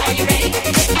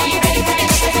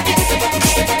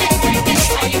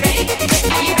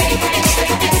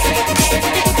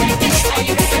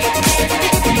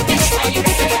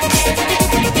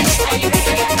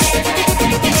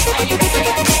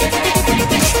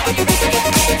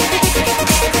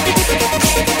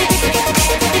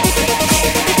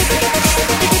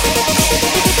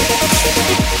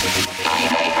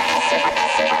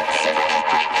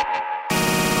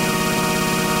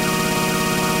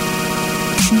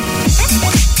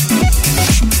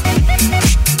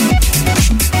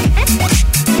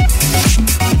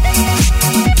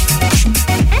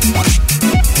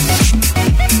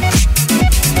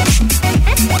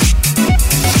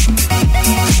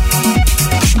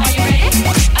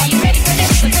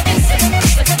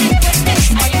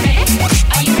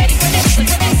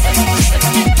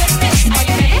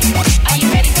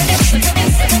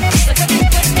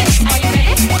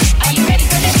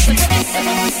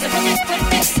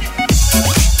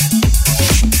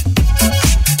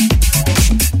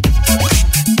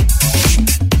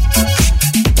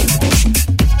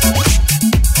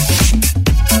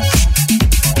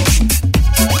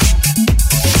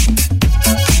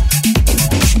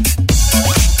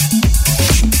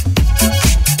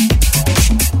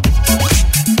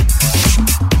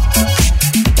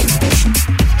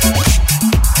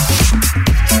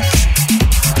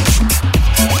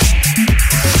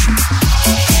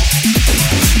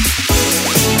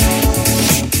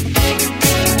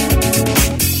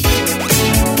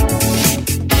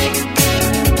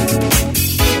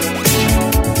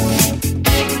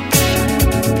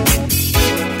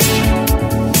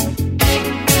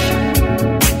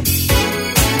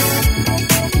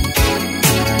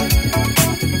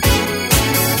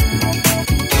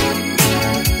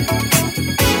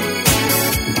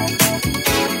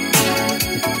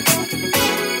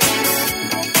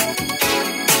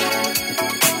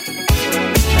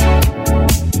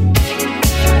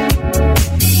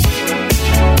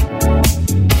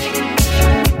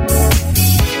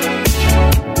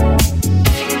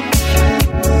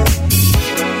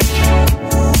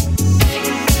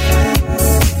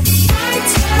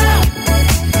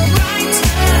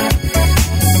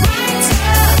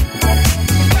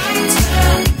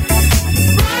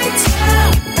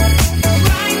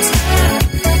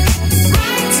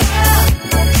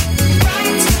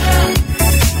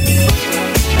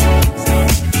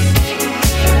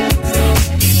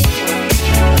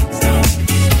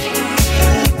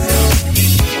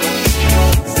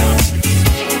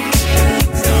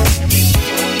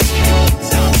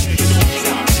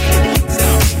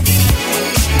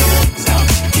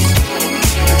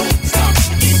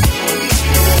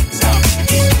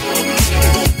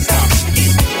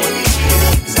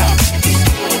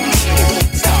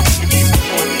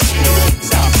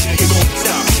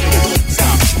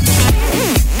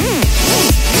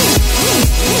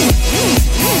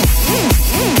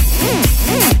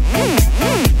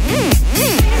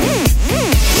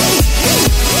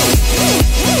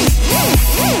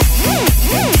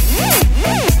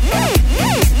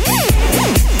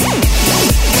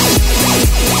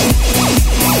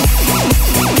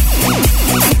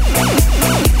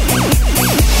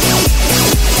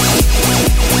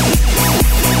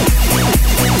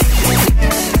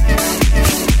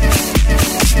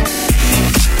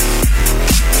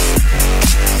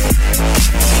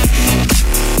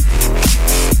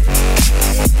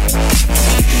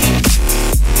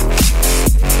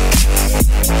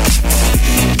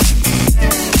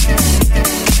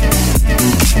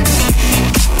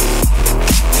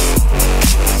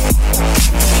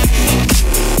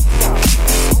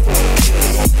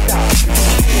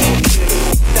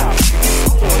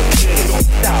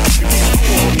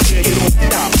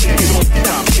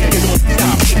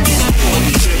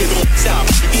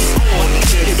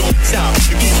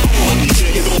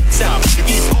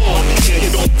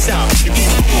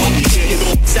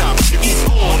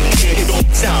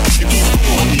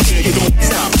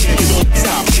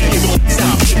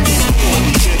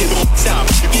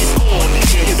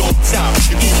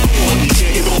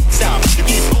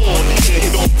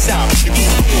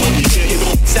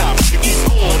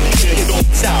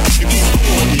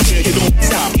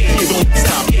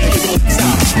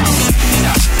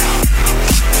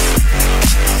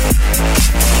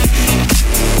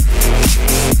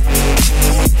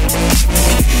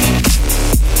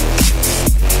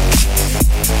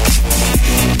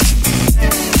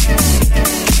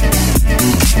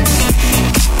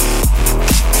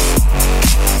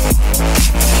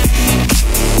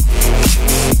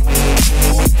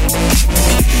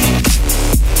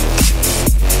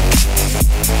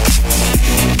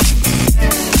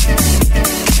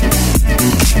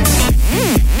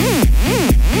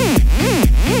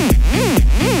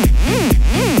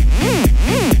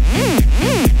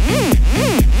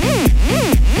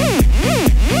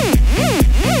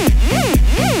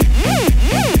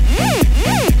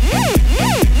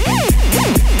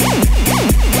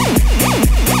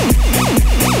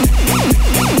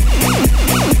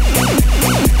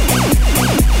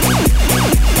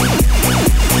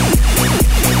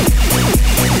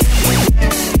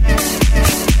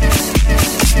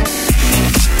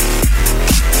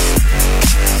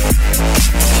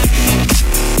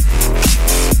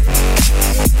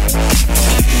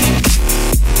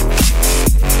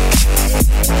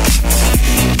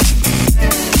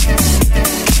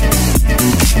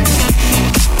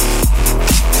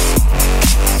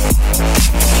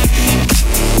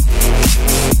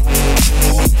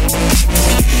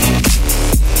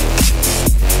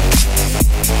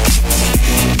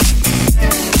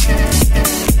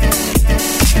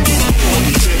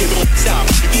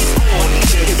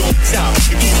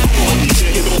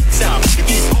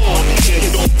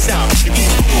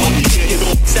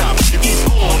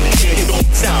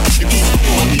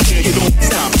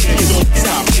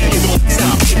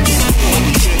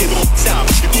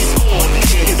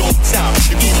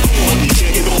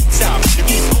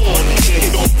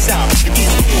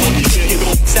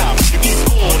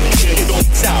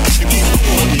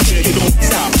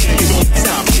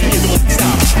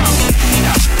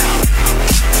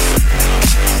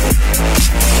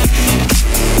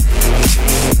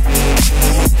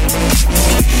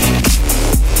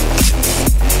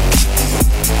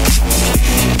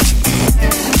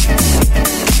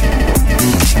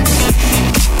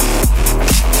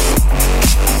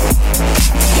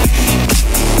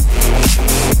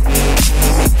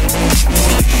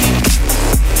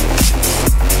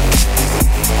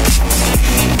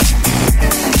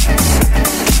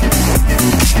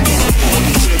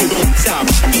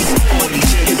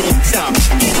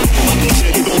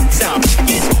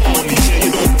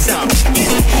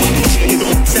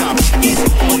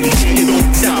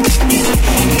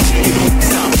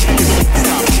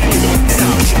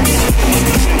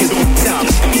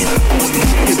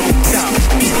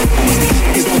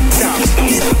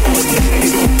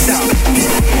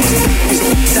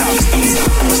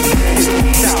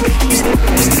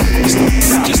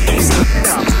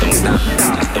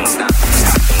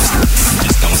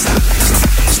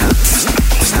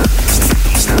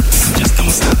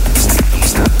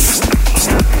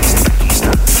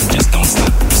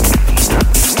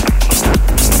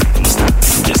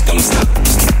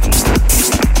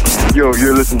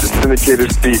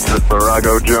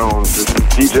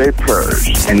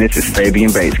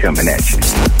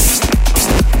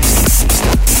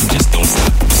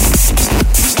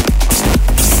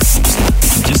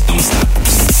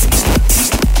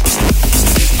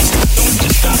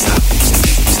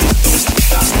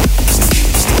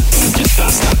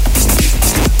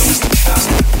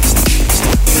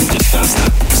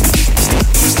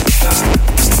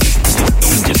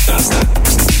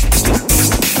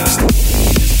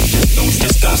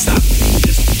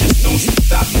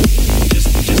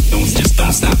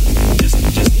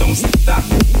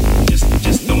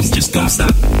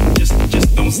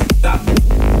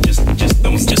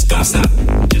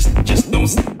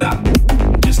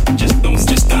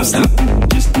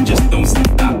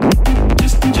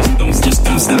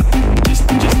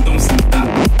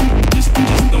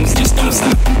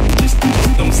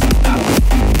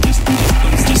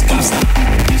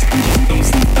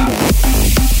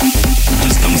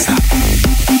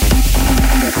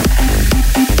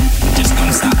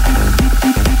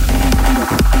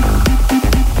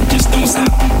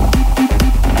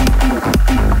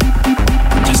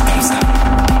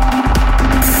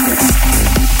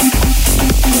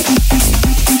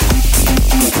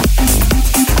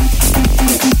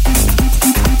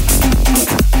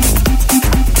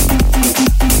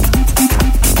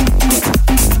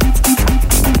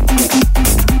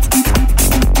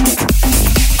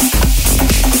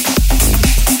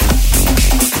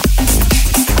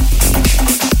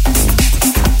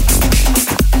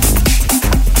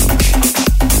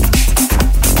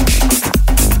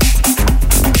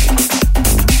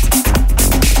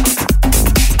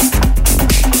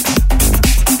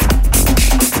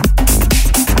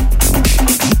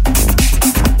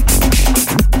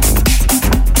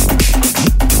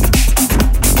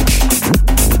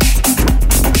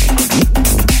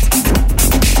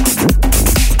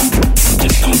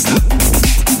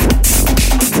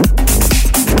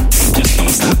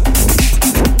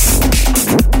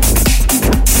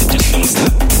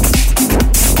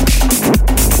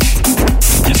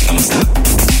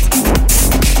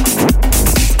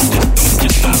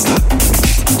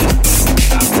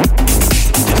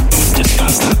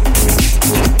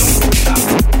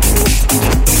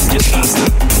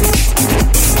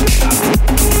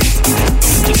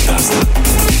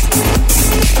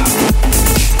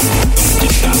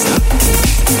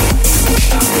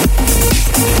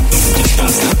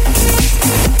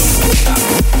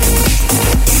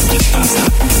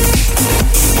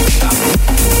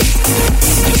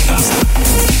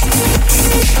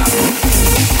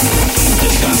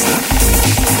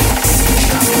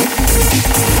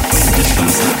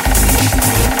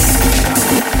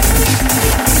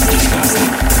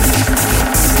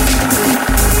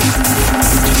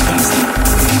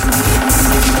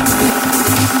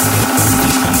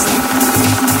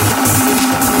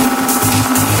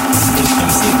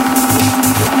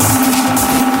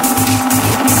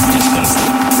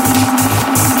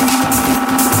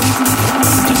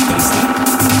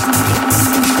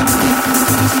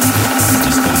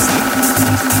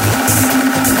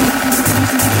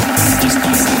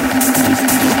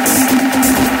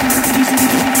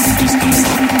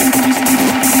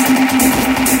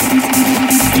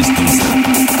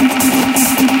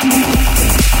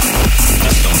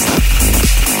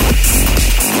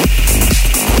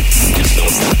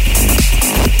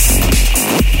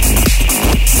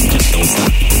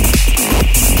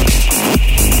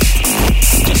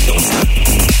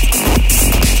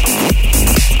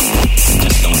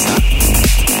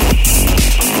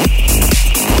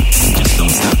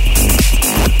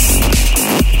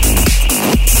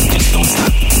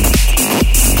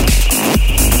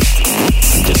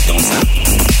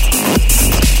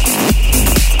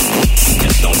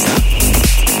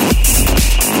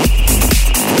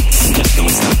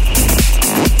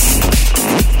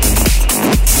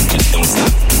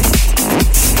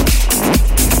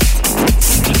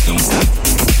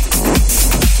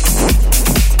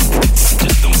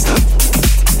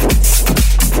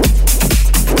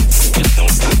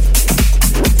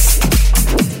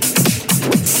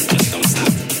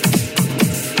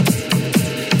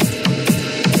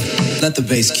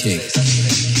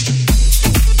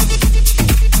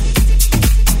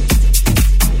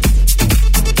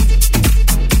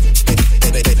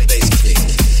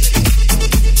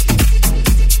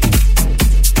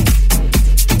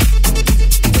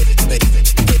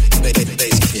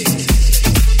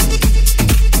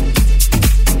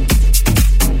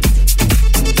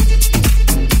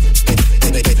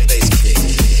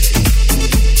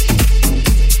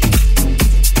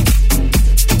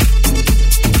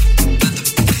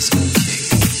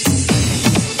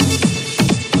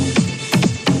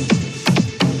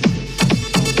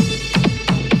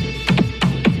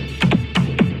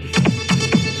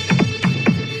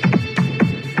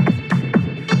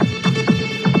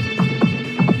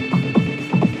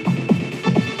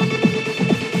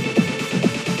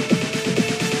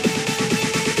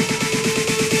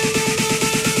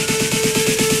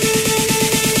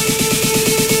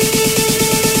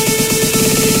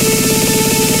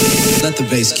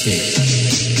 bass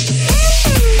kick.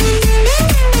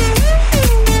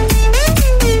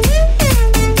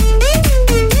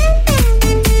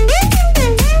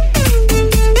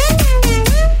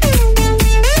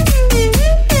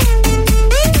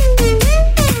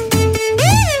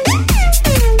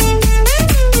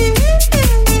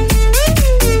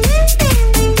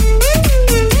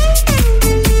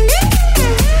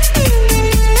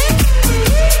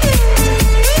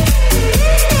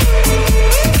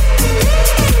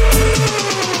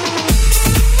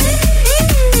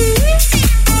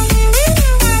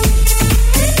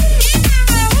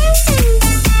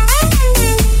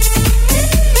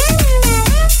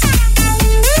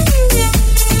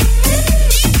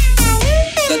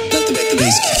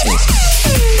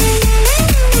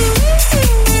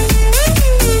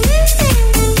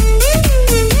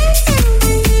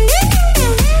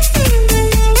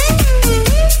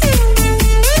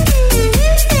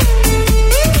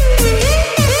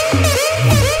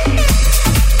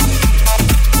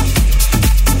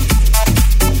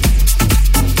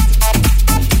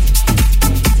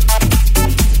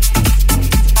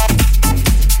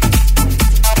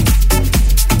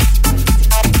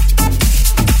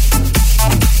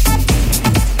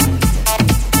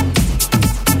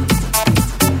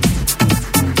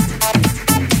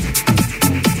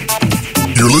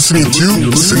 You're listening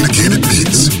to Syndicated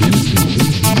Beats.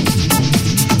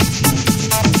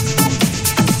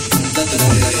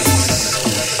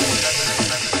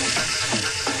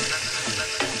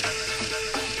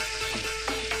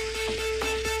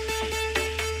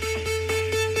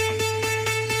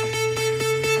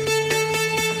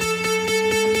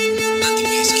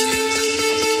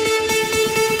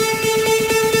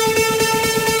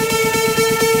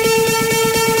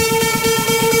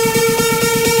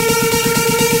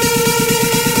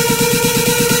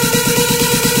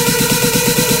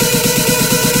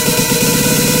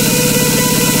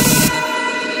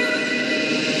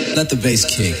 Let the bass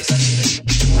kick.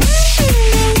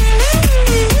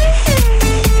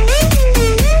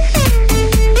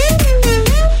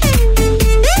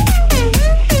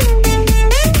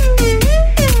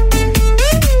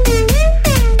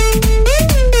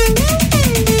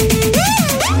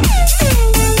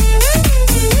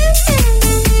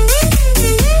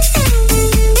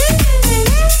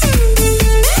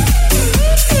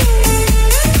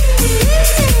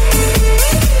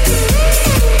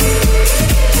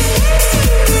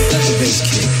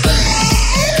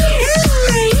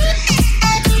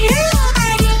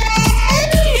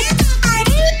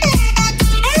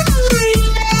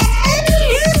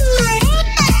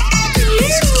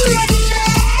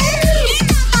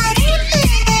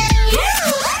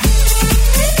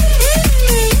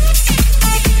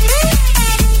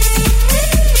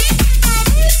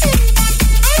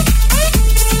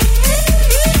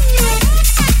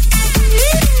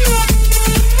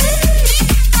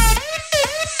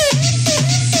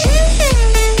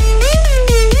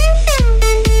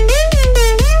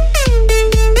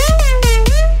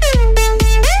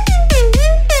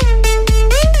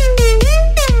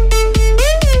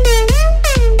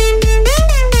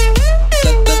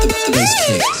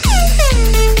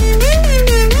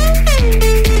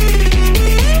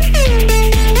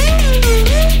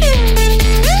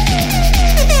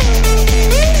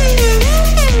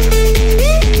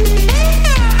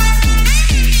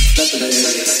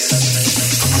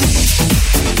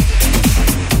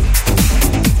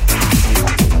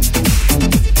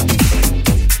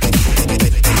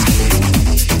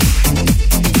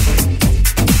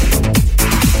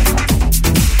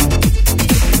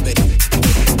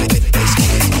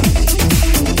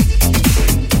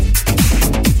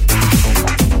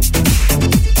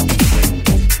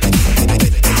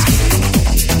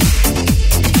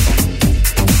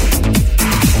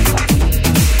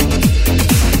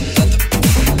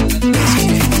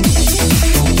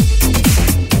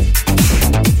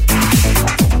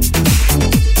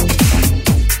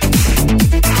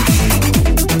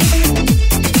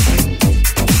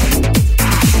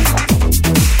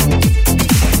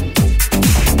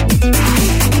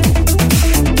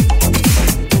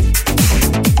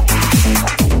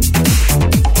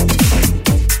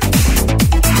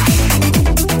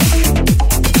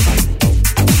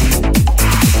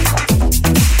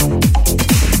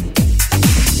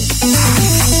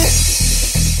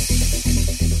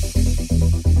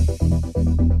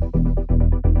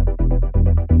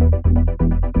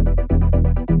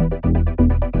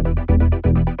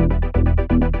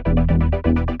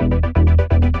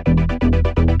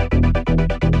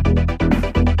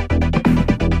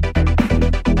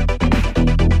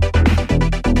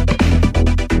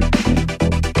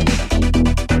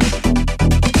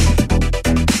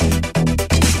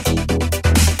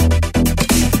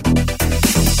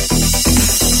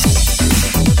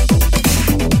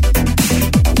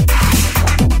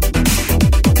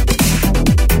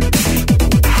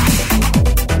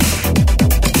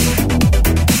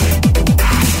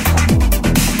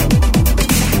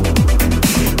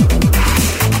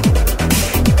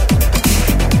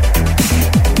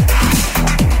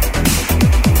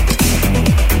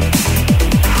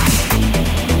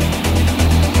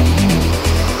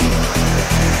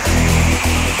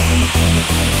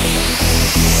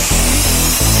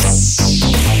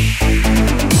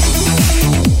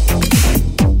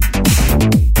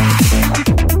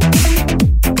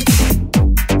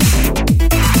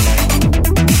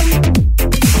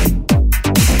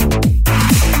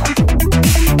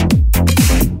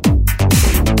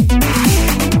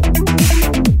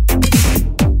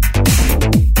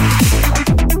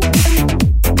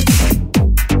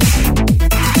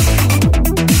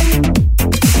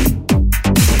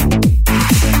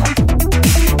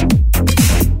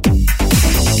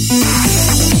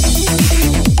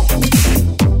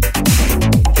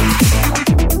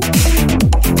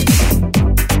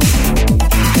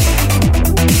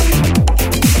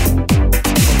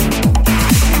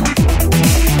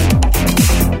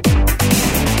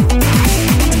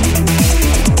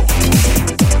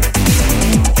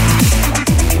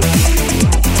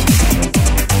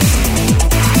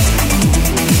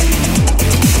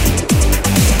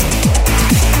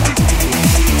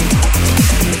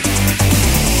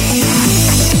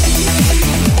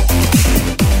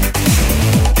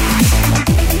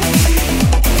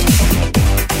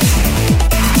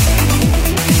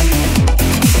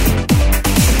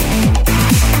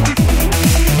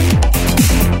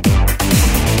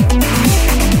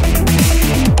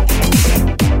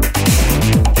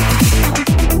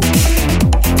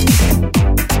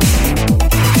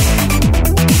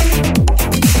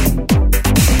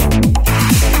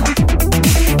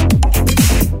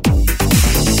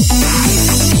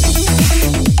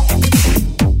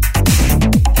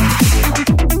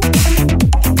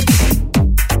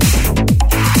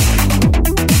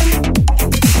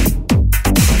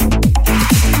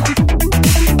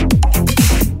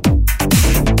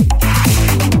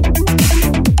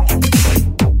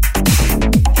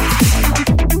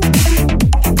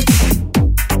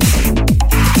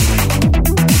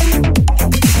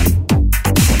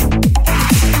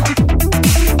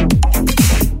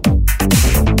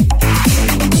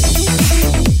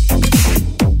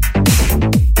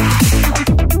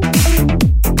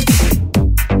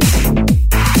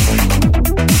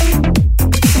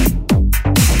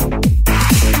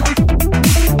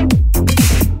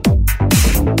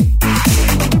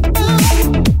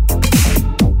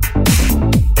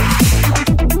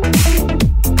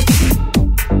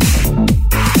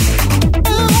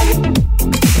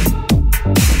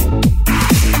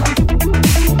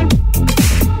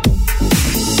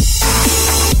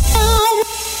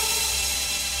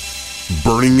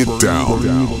 Burning it down.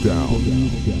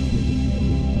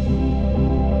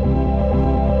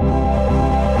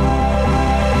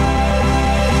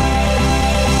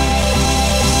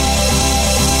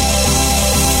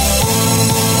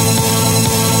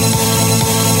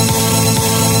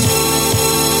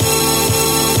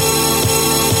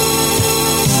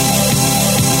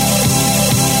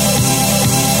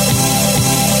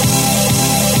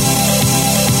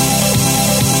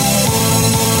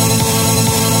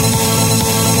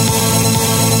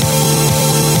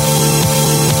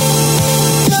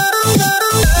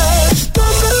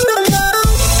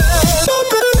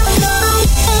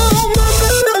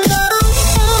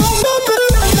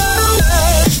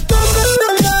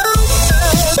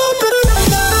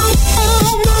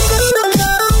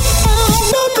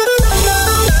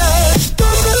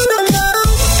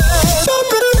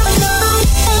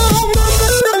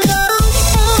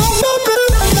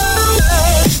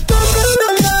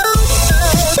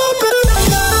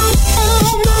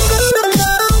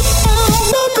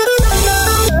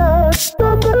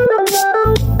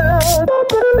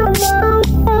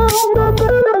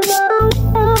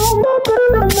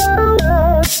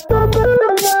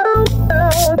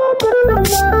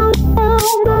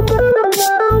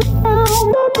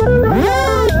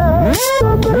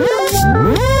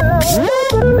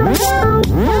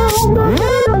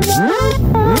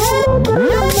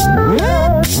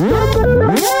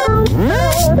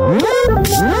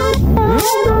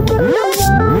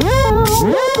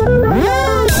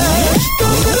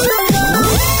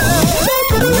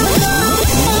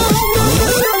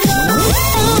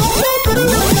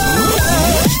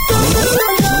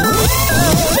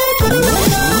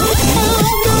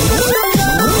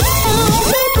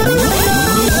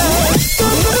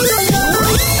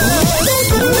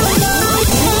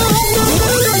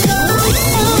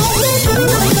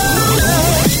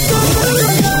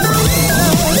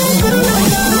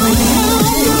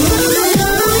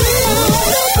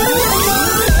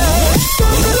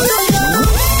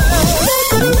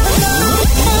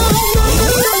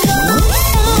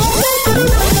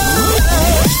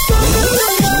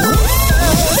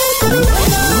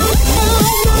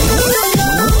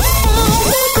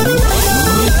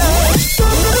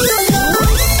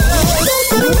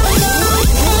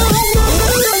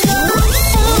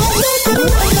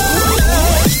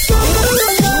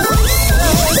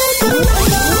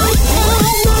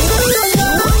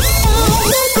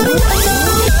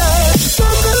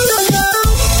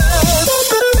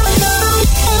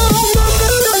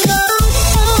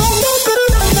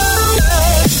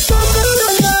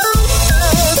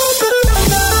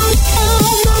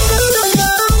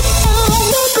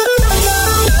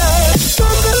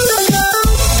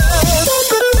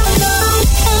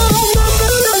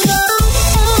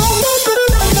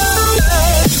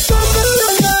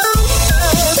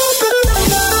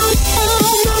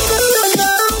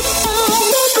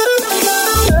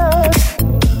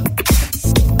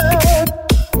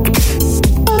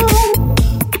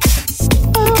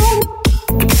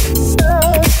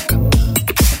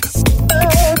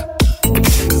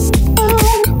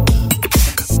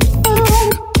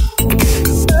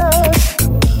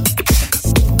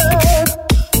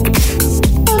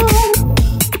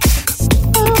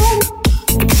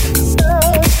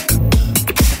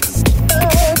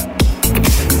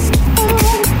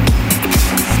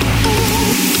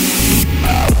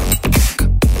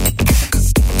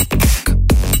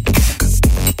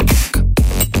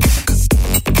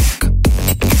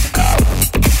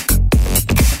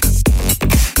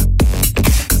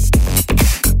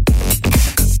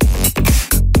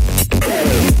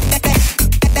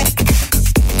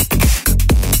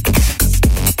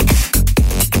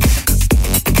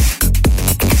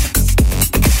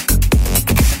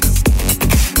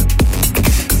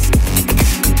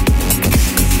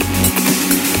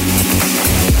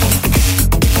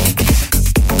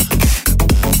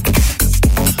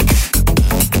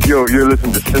 Yo, you're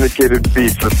listening to Syndicated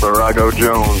Beats with Barago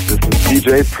Jones. This is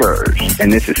DJ Purge. And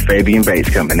this is Fabian Bates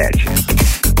coming at you.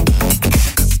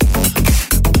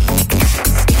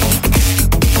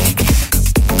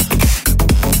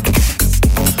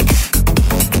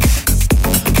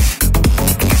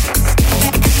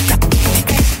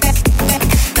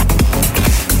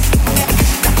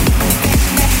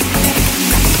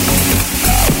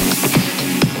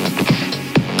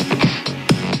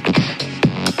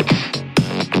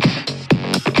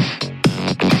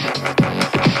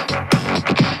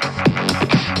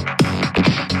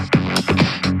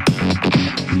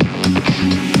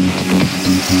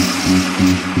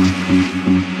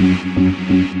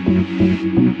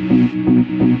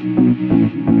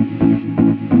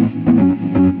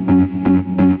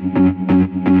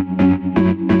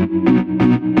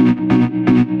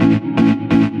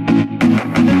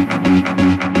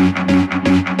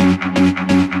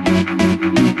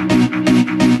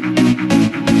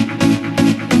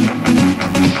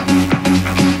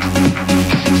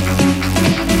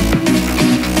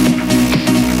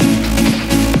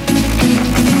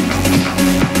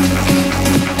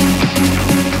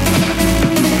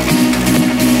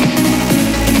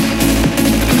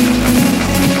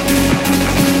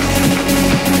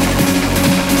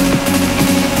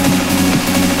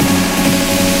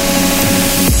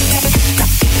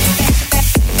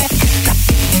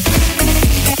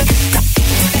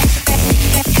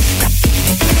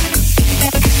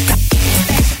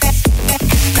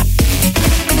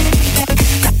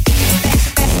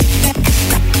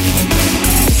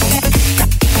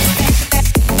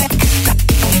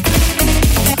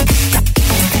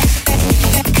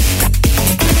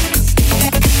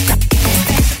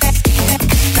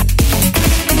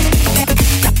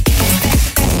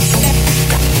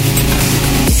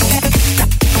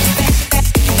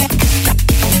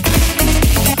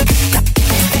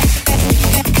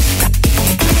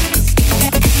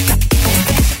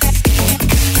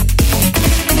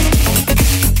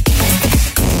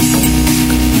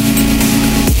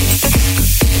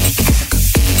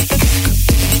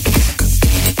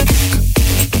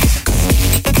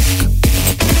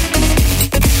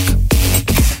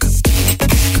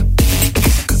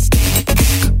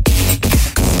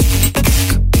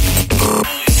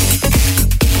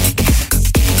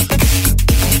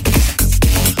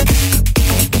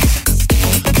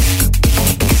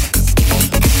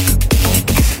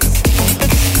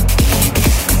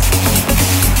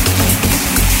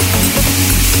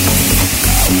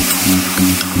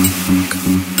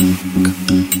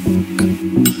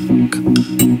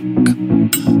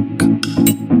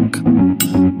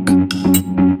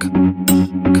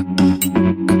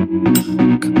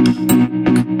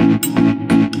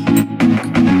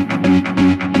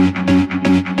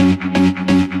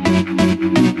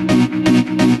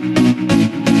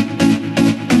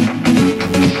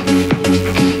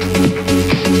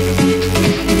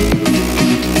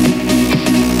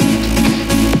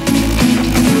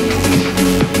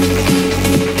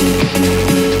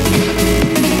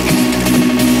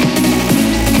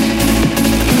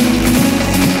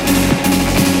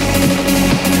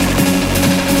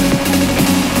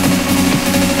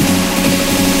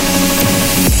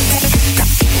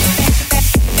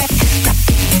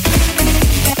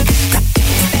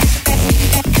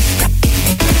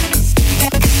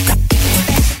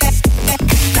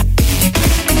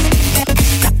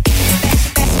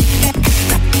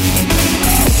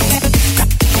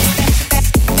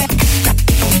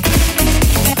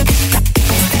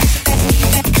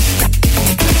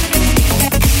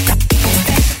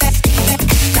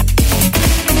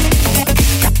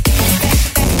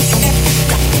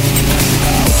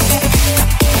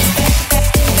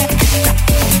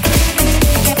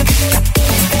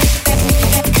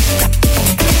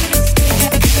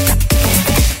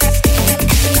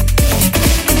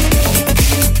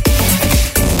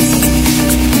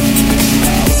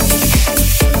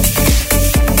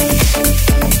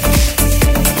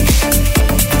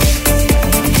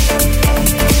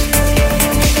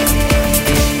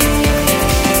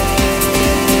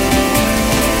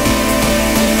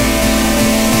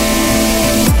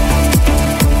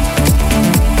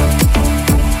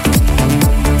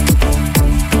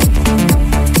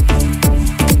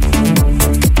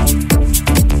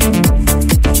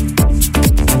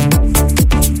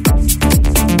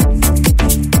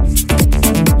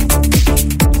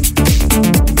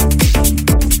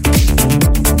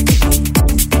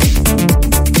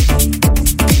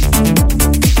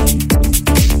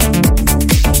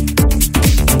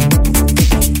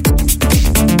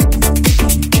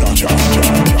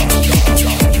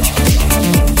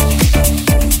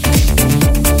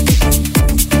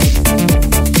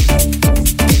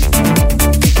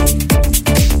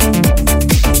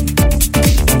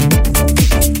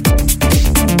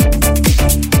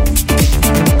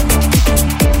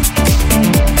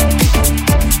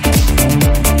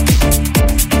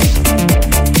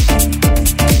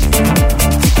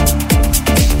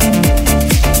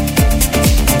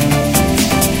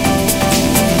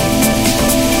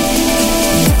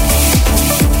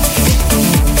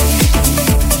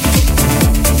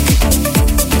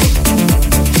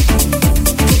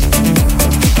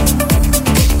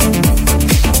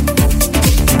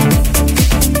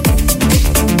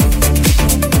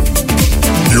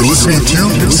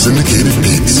 listening to Syndicated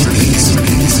Beats.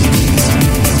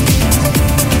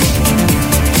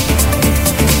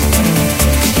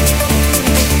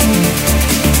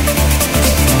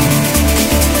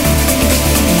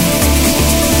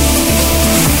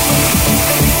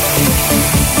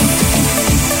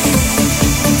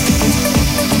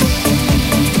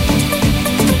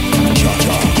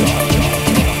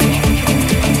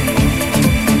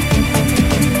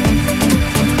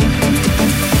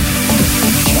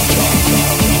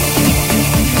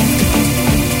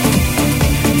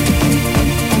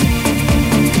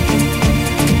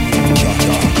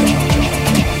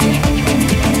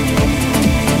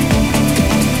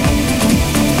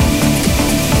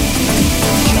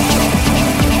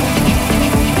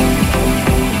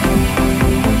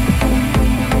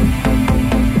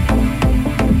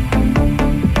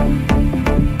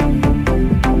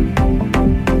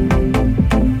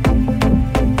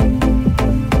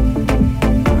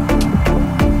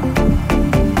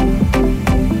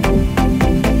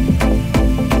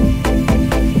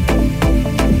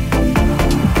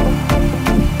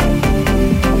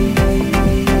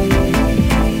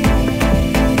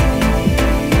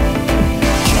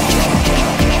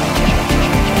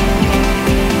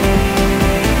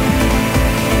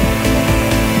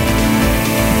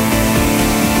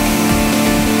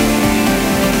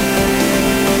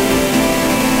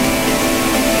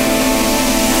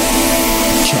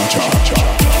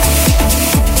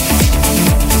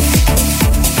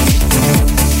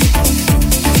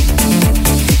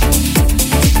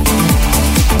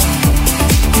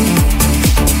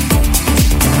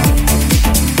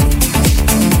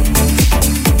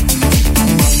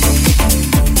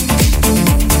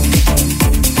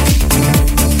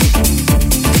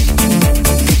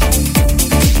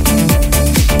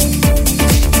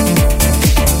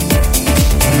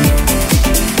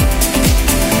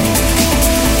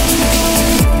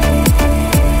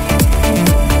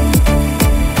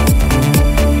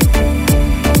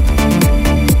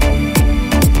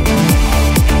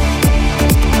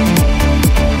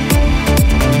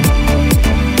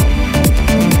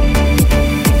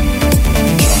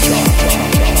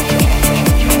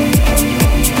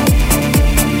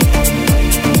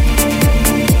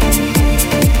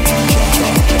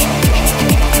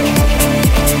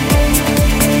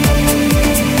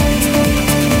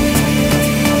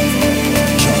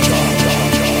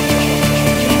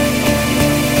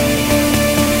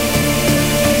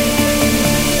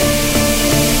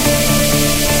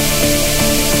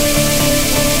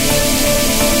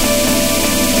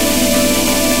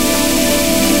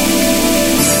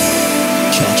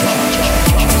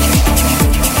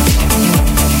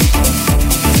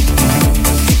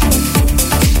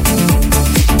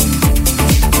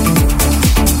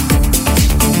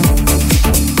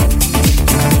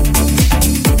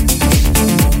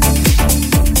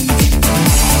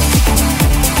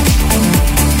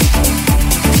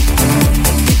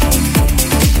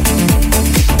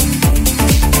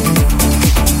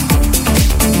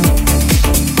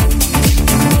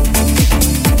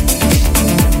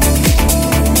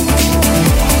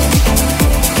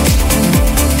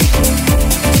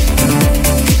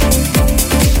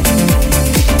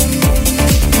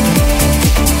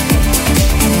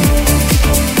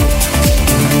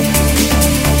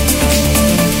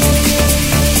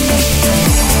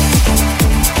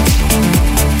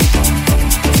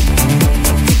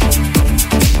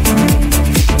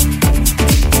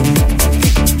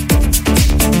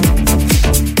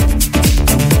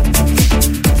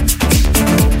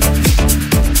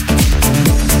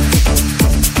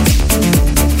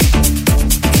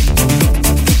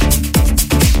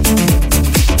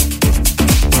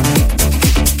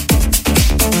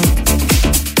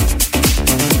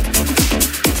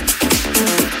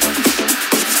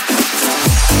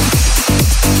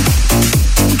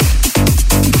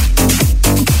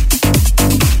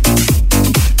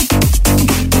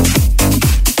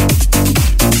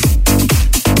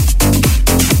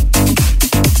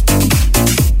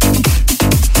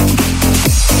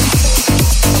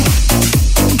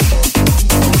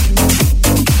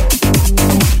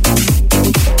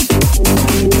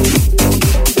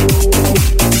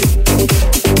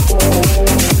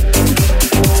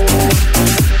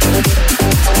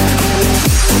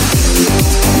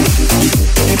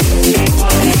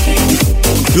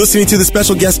 You're listening to the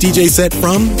special guest DJ set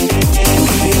from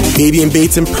Fabian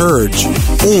Bates and Purge,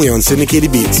 only on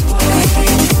Syndicated Beats.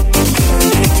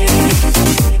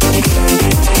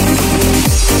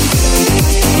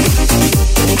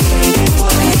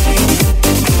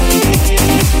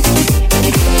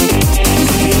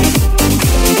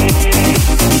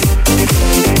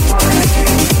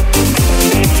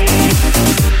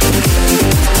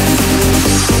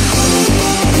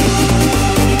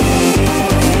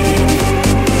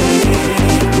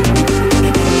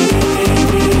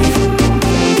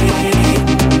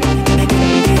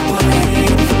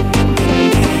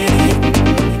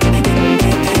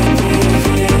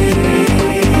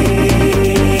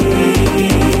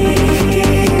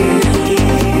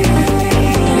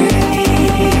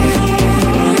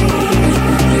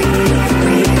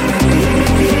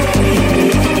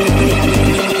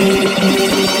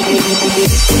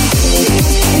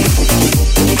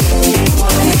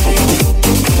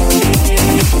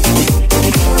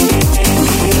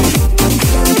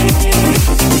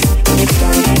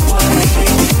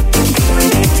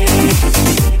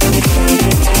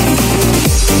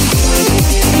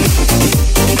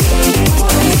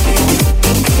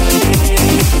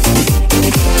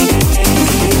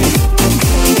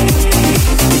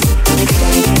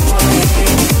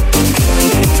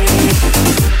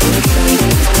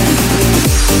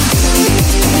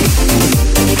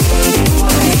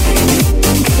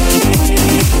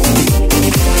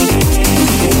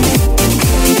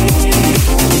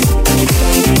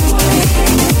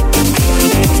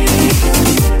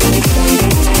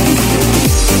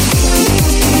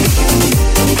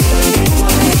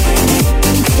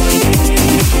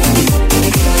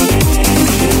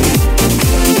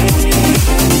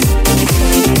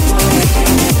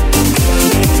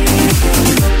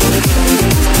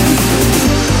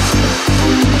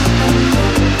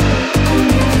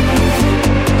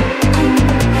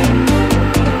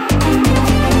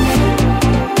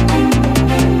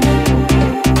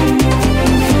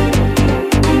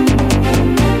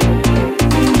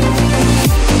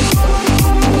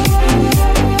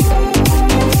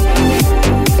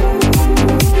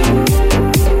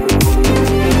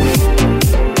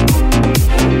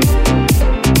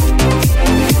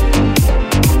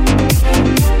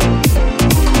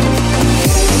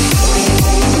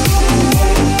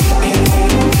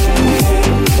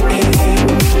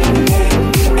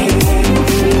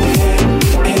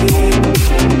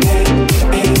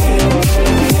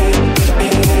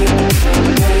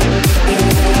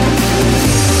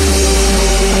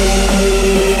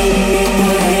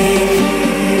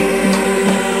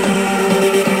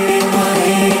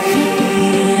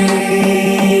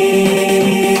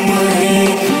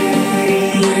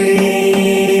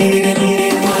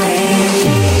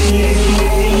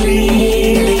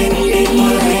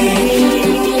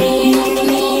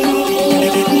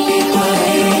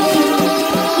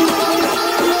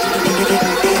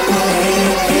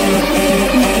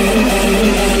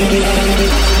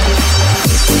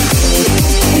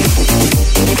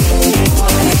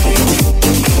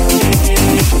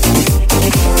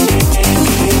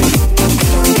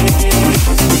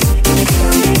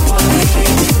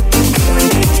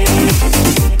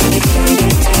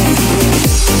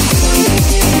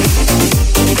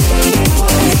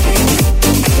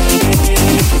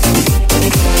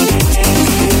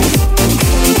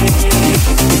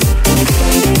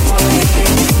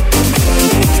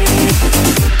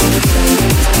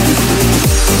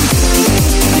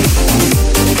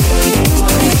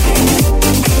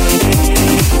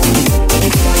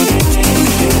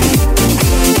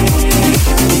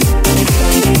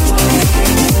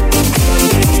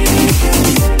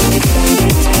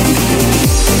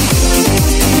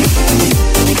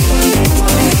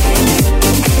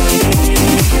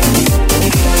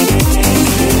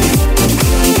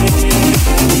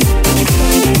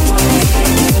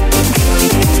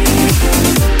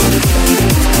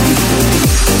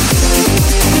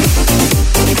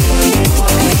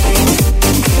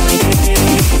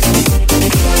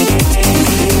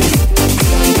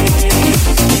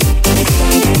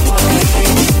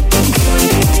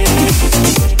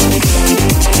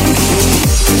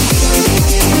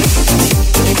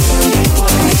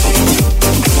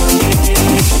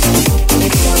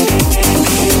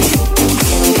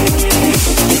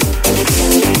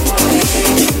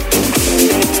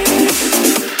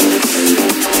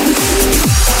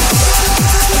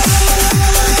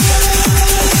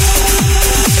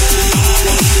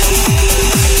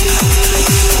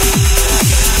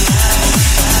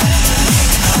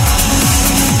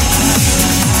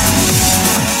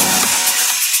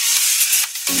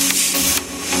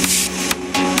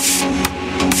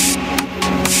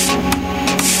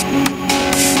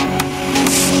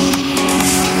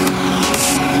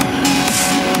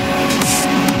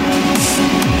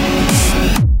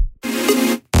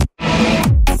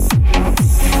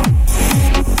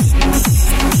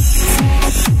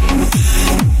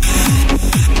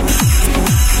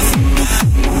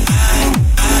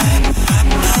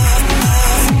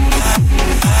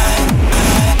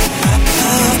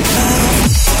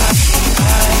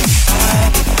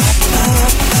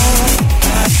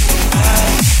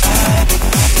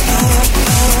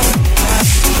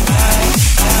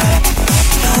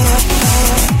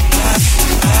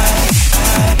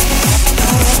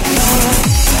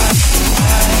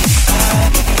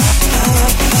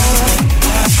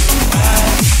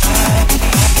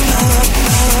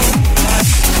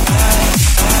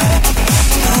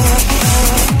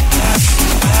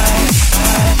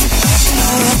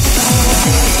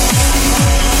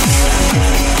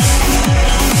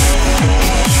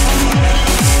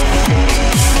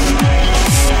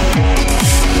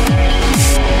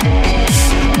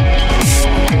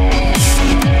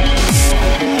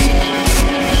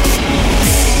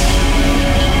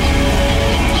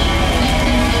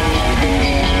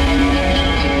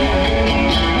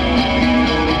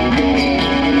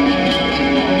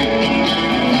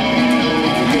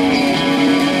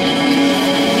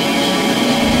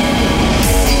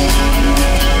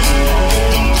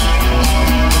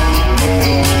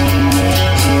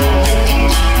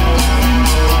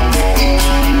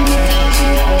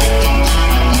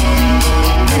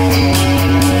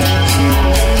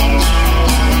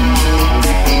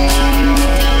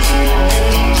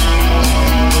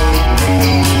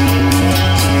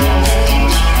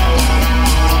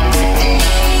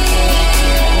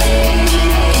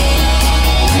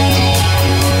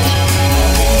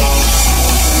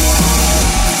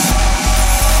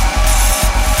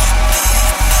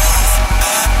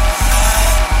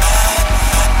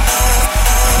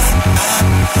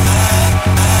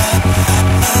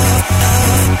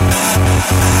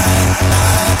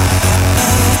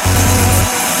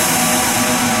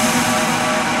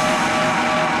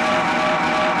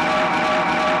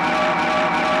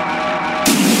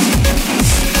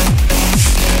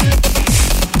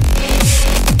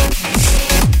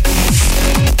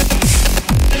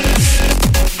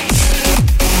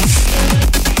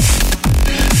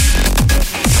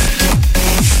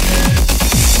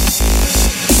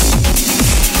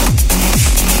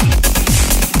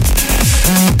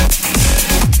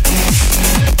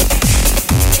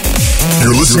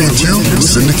 listening to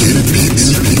Syndicated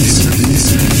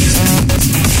Beats.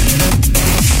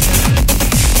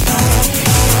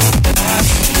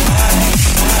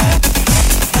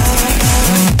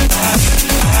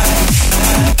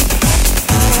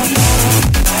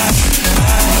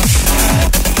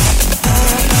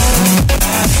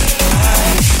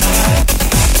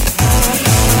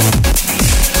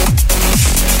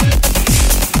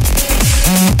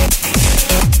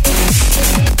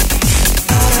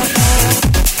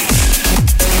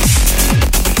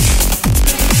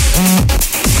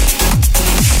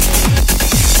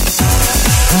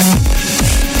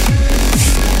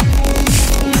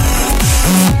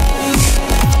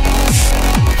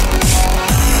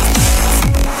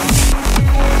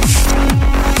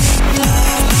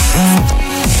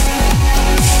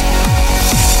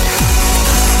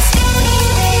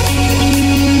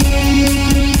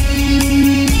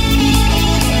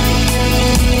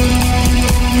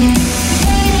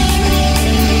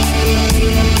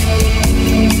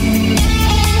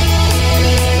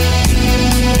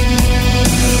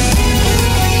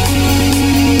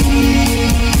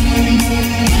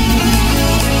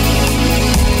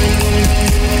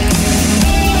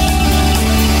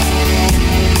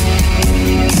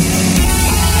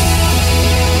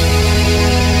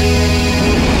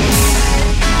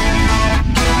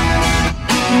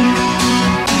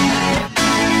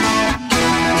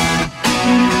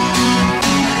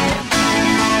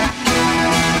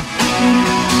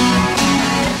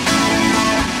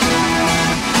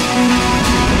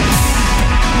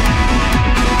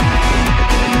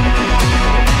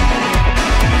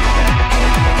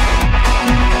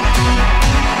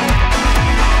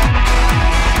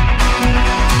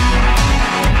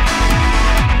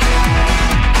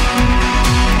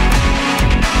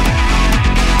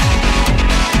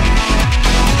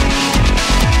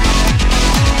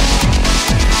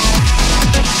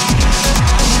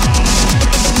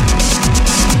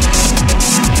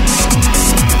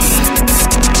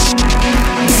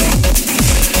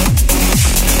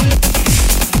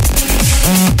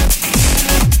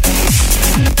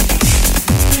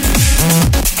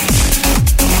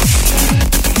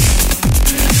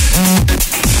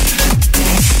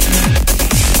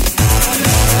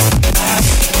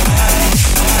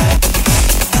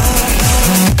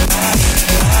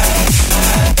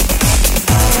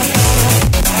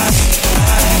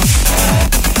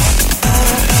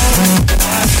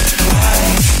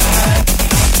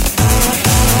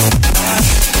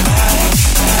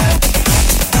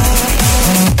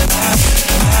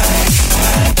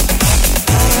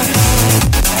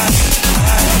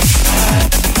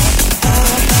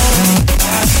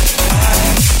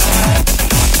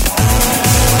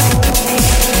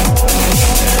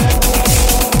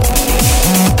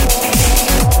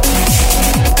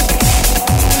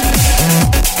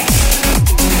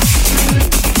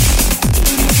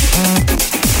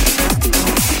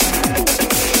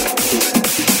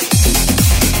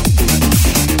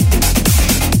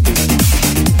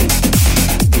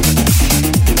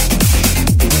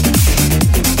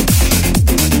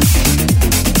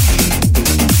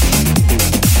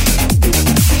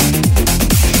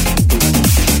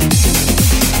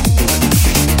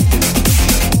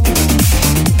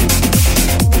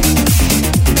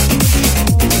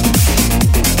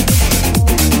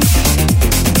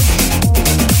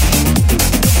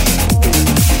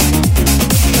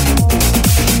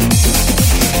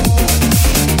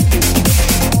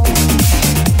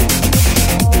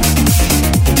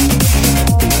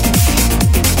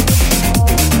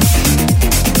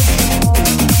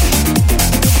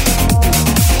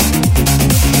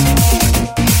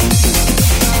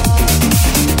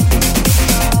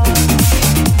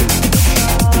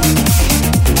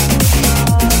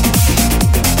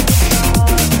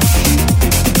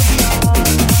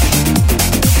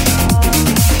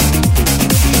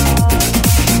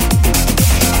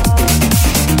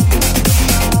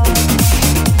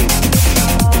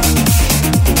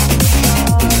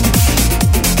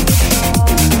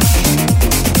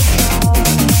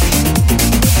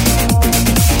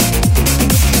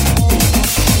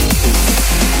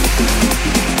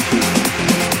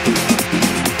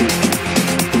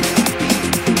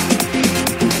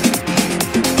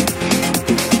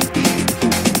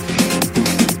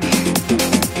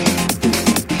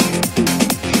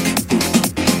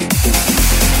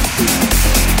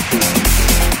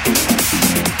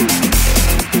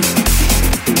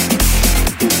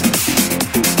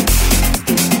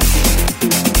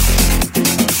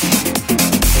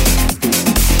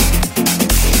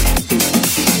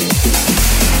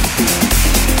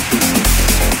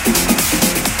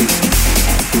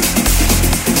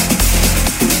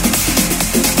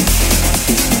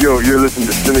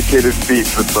 to Syndicated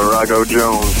Beats with Barago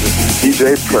Jones. This is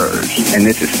DJ Purge. And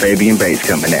this is Fabian Bass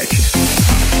coming at you.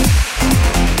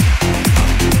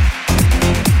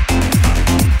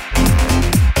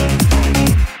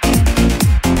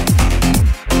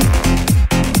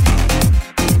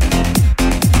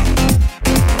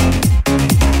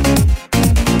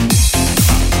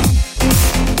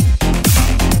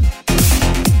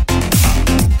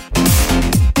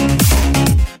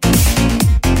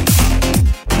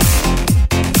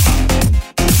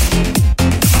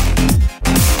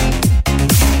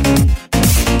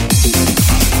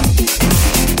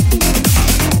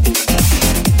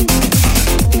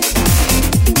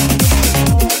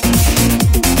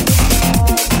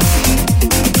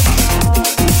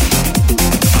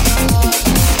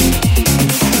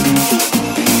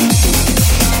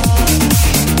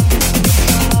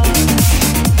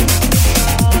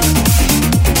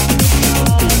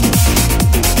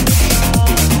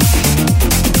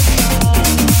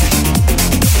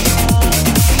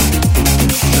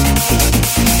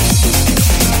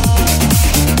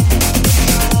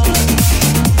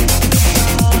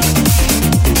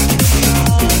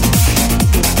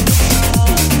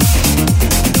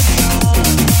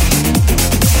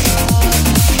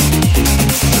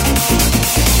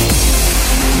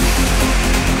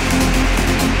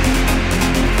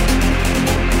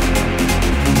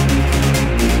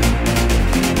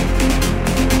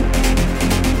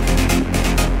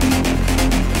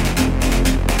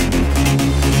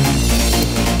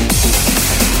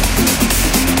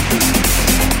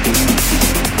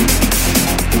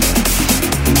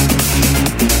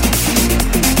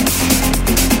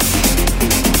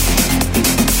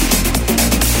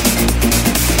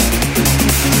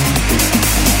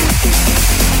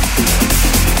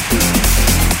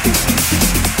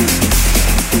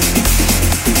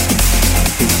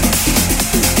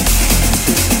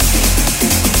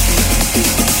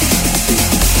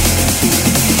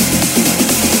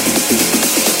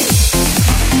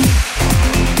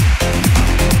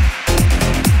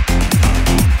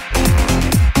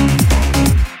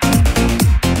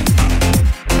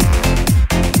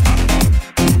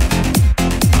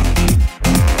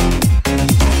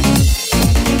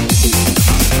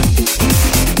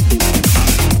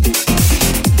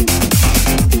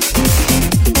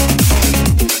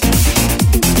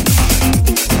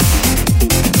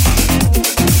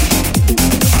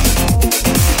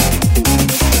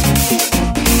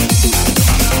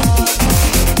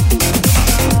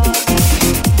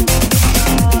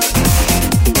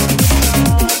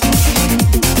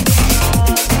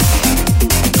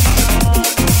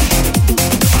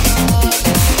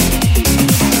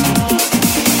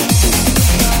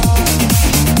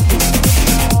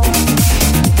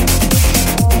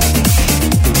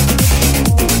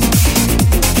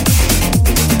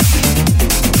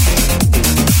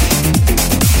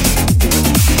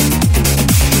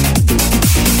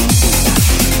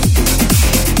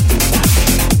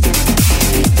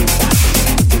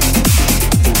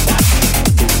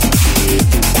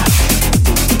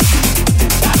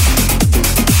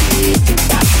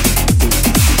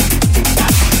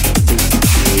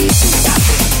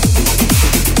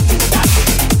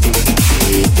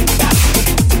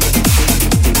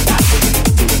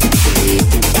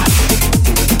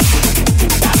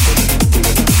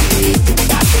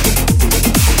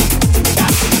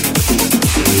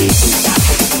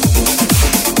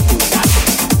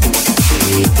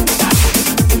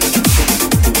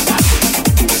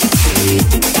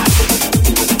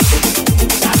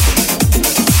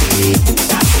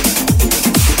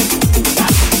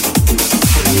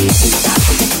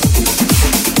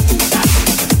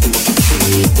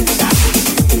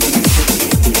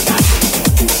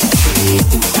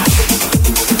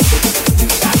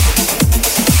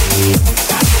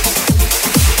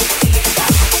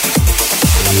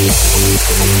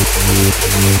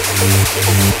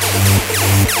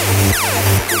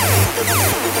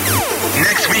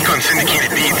 Next week on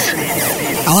Syndicated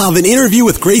Beats, I'll have an interview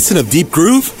with Grayson of Deep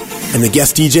Groove, and the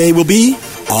guest DJ will be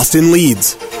Austin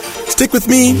Leeds. Stick with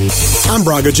me. I'm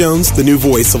Braga Jones, the new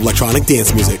voice of electronic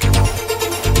dance music.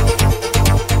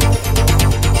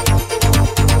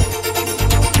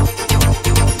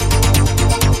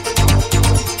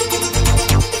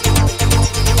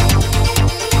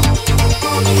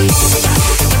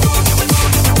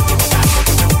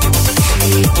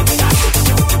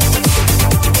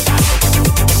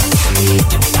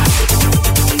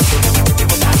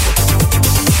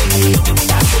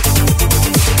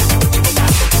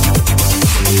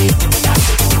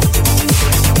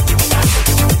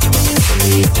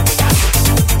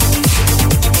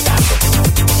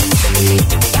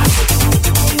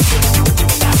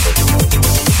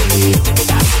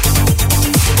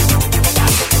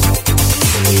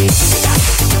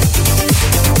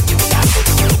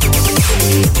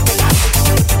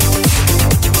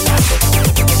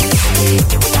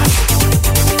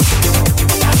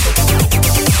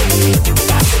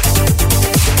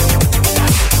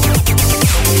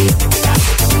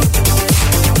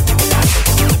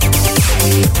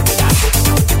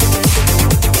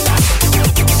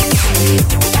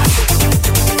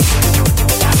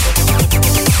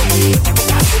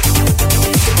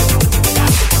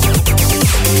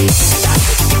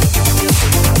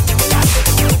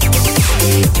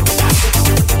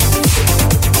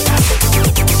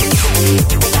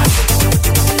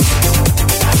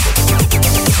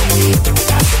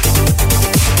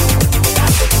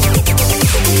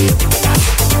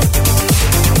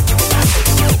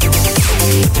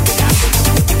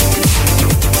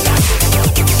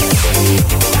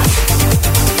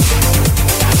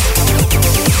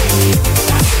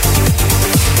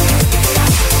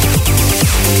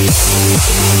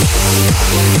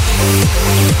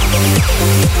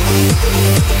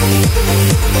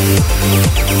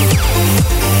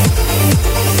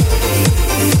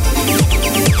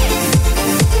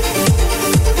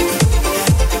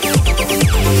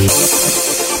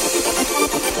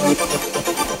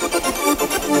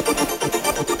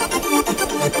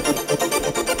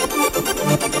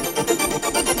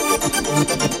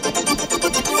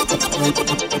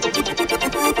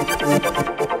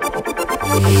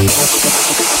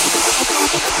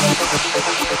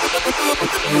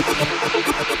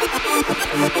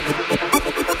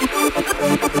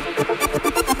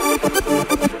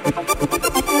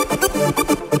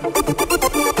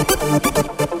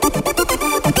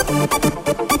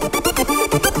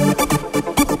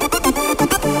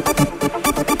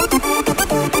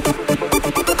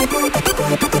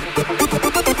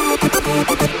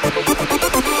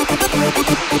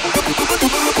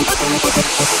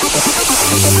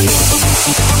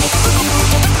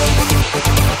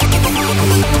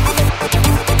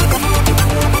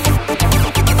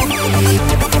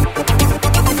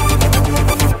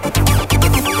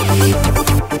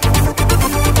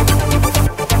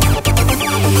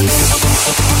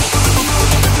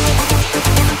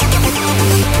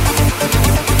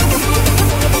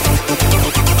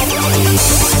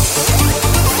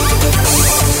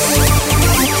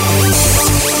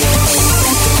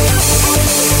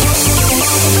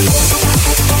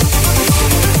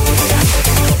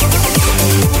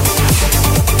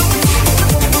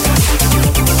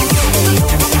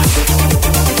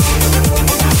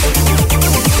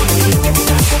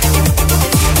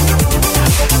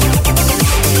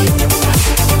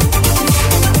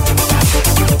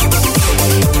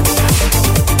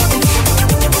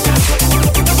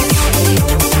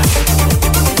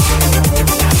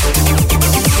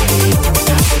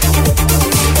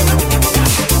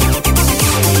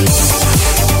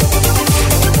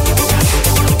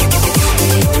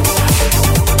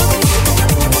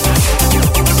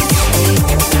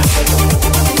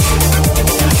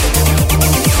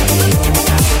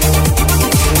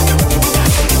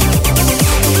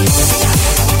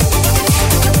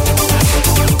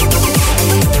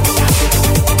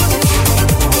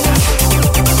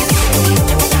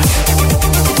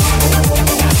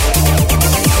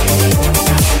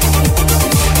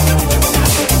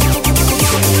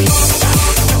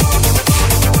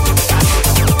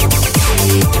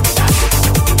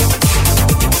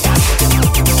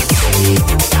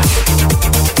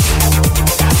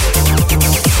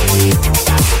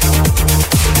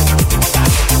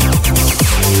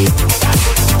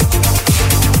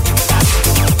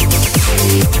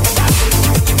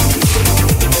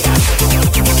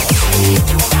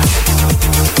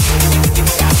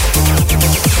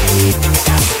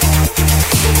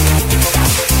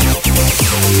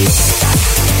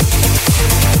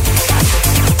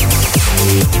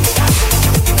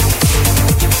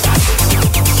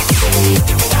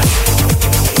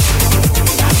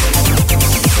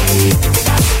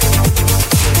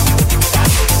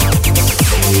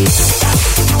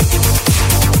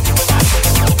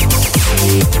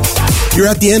 You're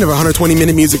at the end of our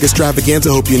 120-minute music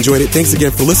extravaganza. Hope you enjoyed it. Thanks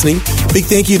again for listening. Big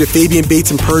thank you to Fabian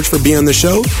Bates and Purge for being on the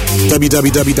show.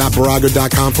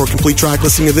 www.barago.com for a complete track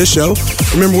listing of this show.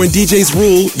 Remember, when DJs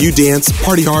rule, you dance,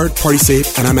 party hard, party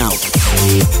safe, and I'm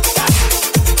out.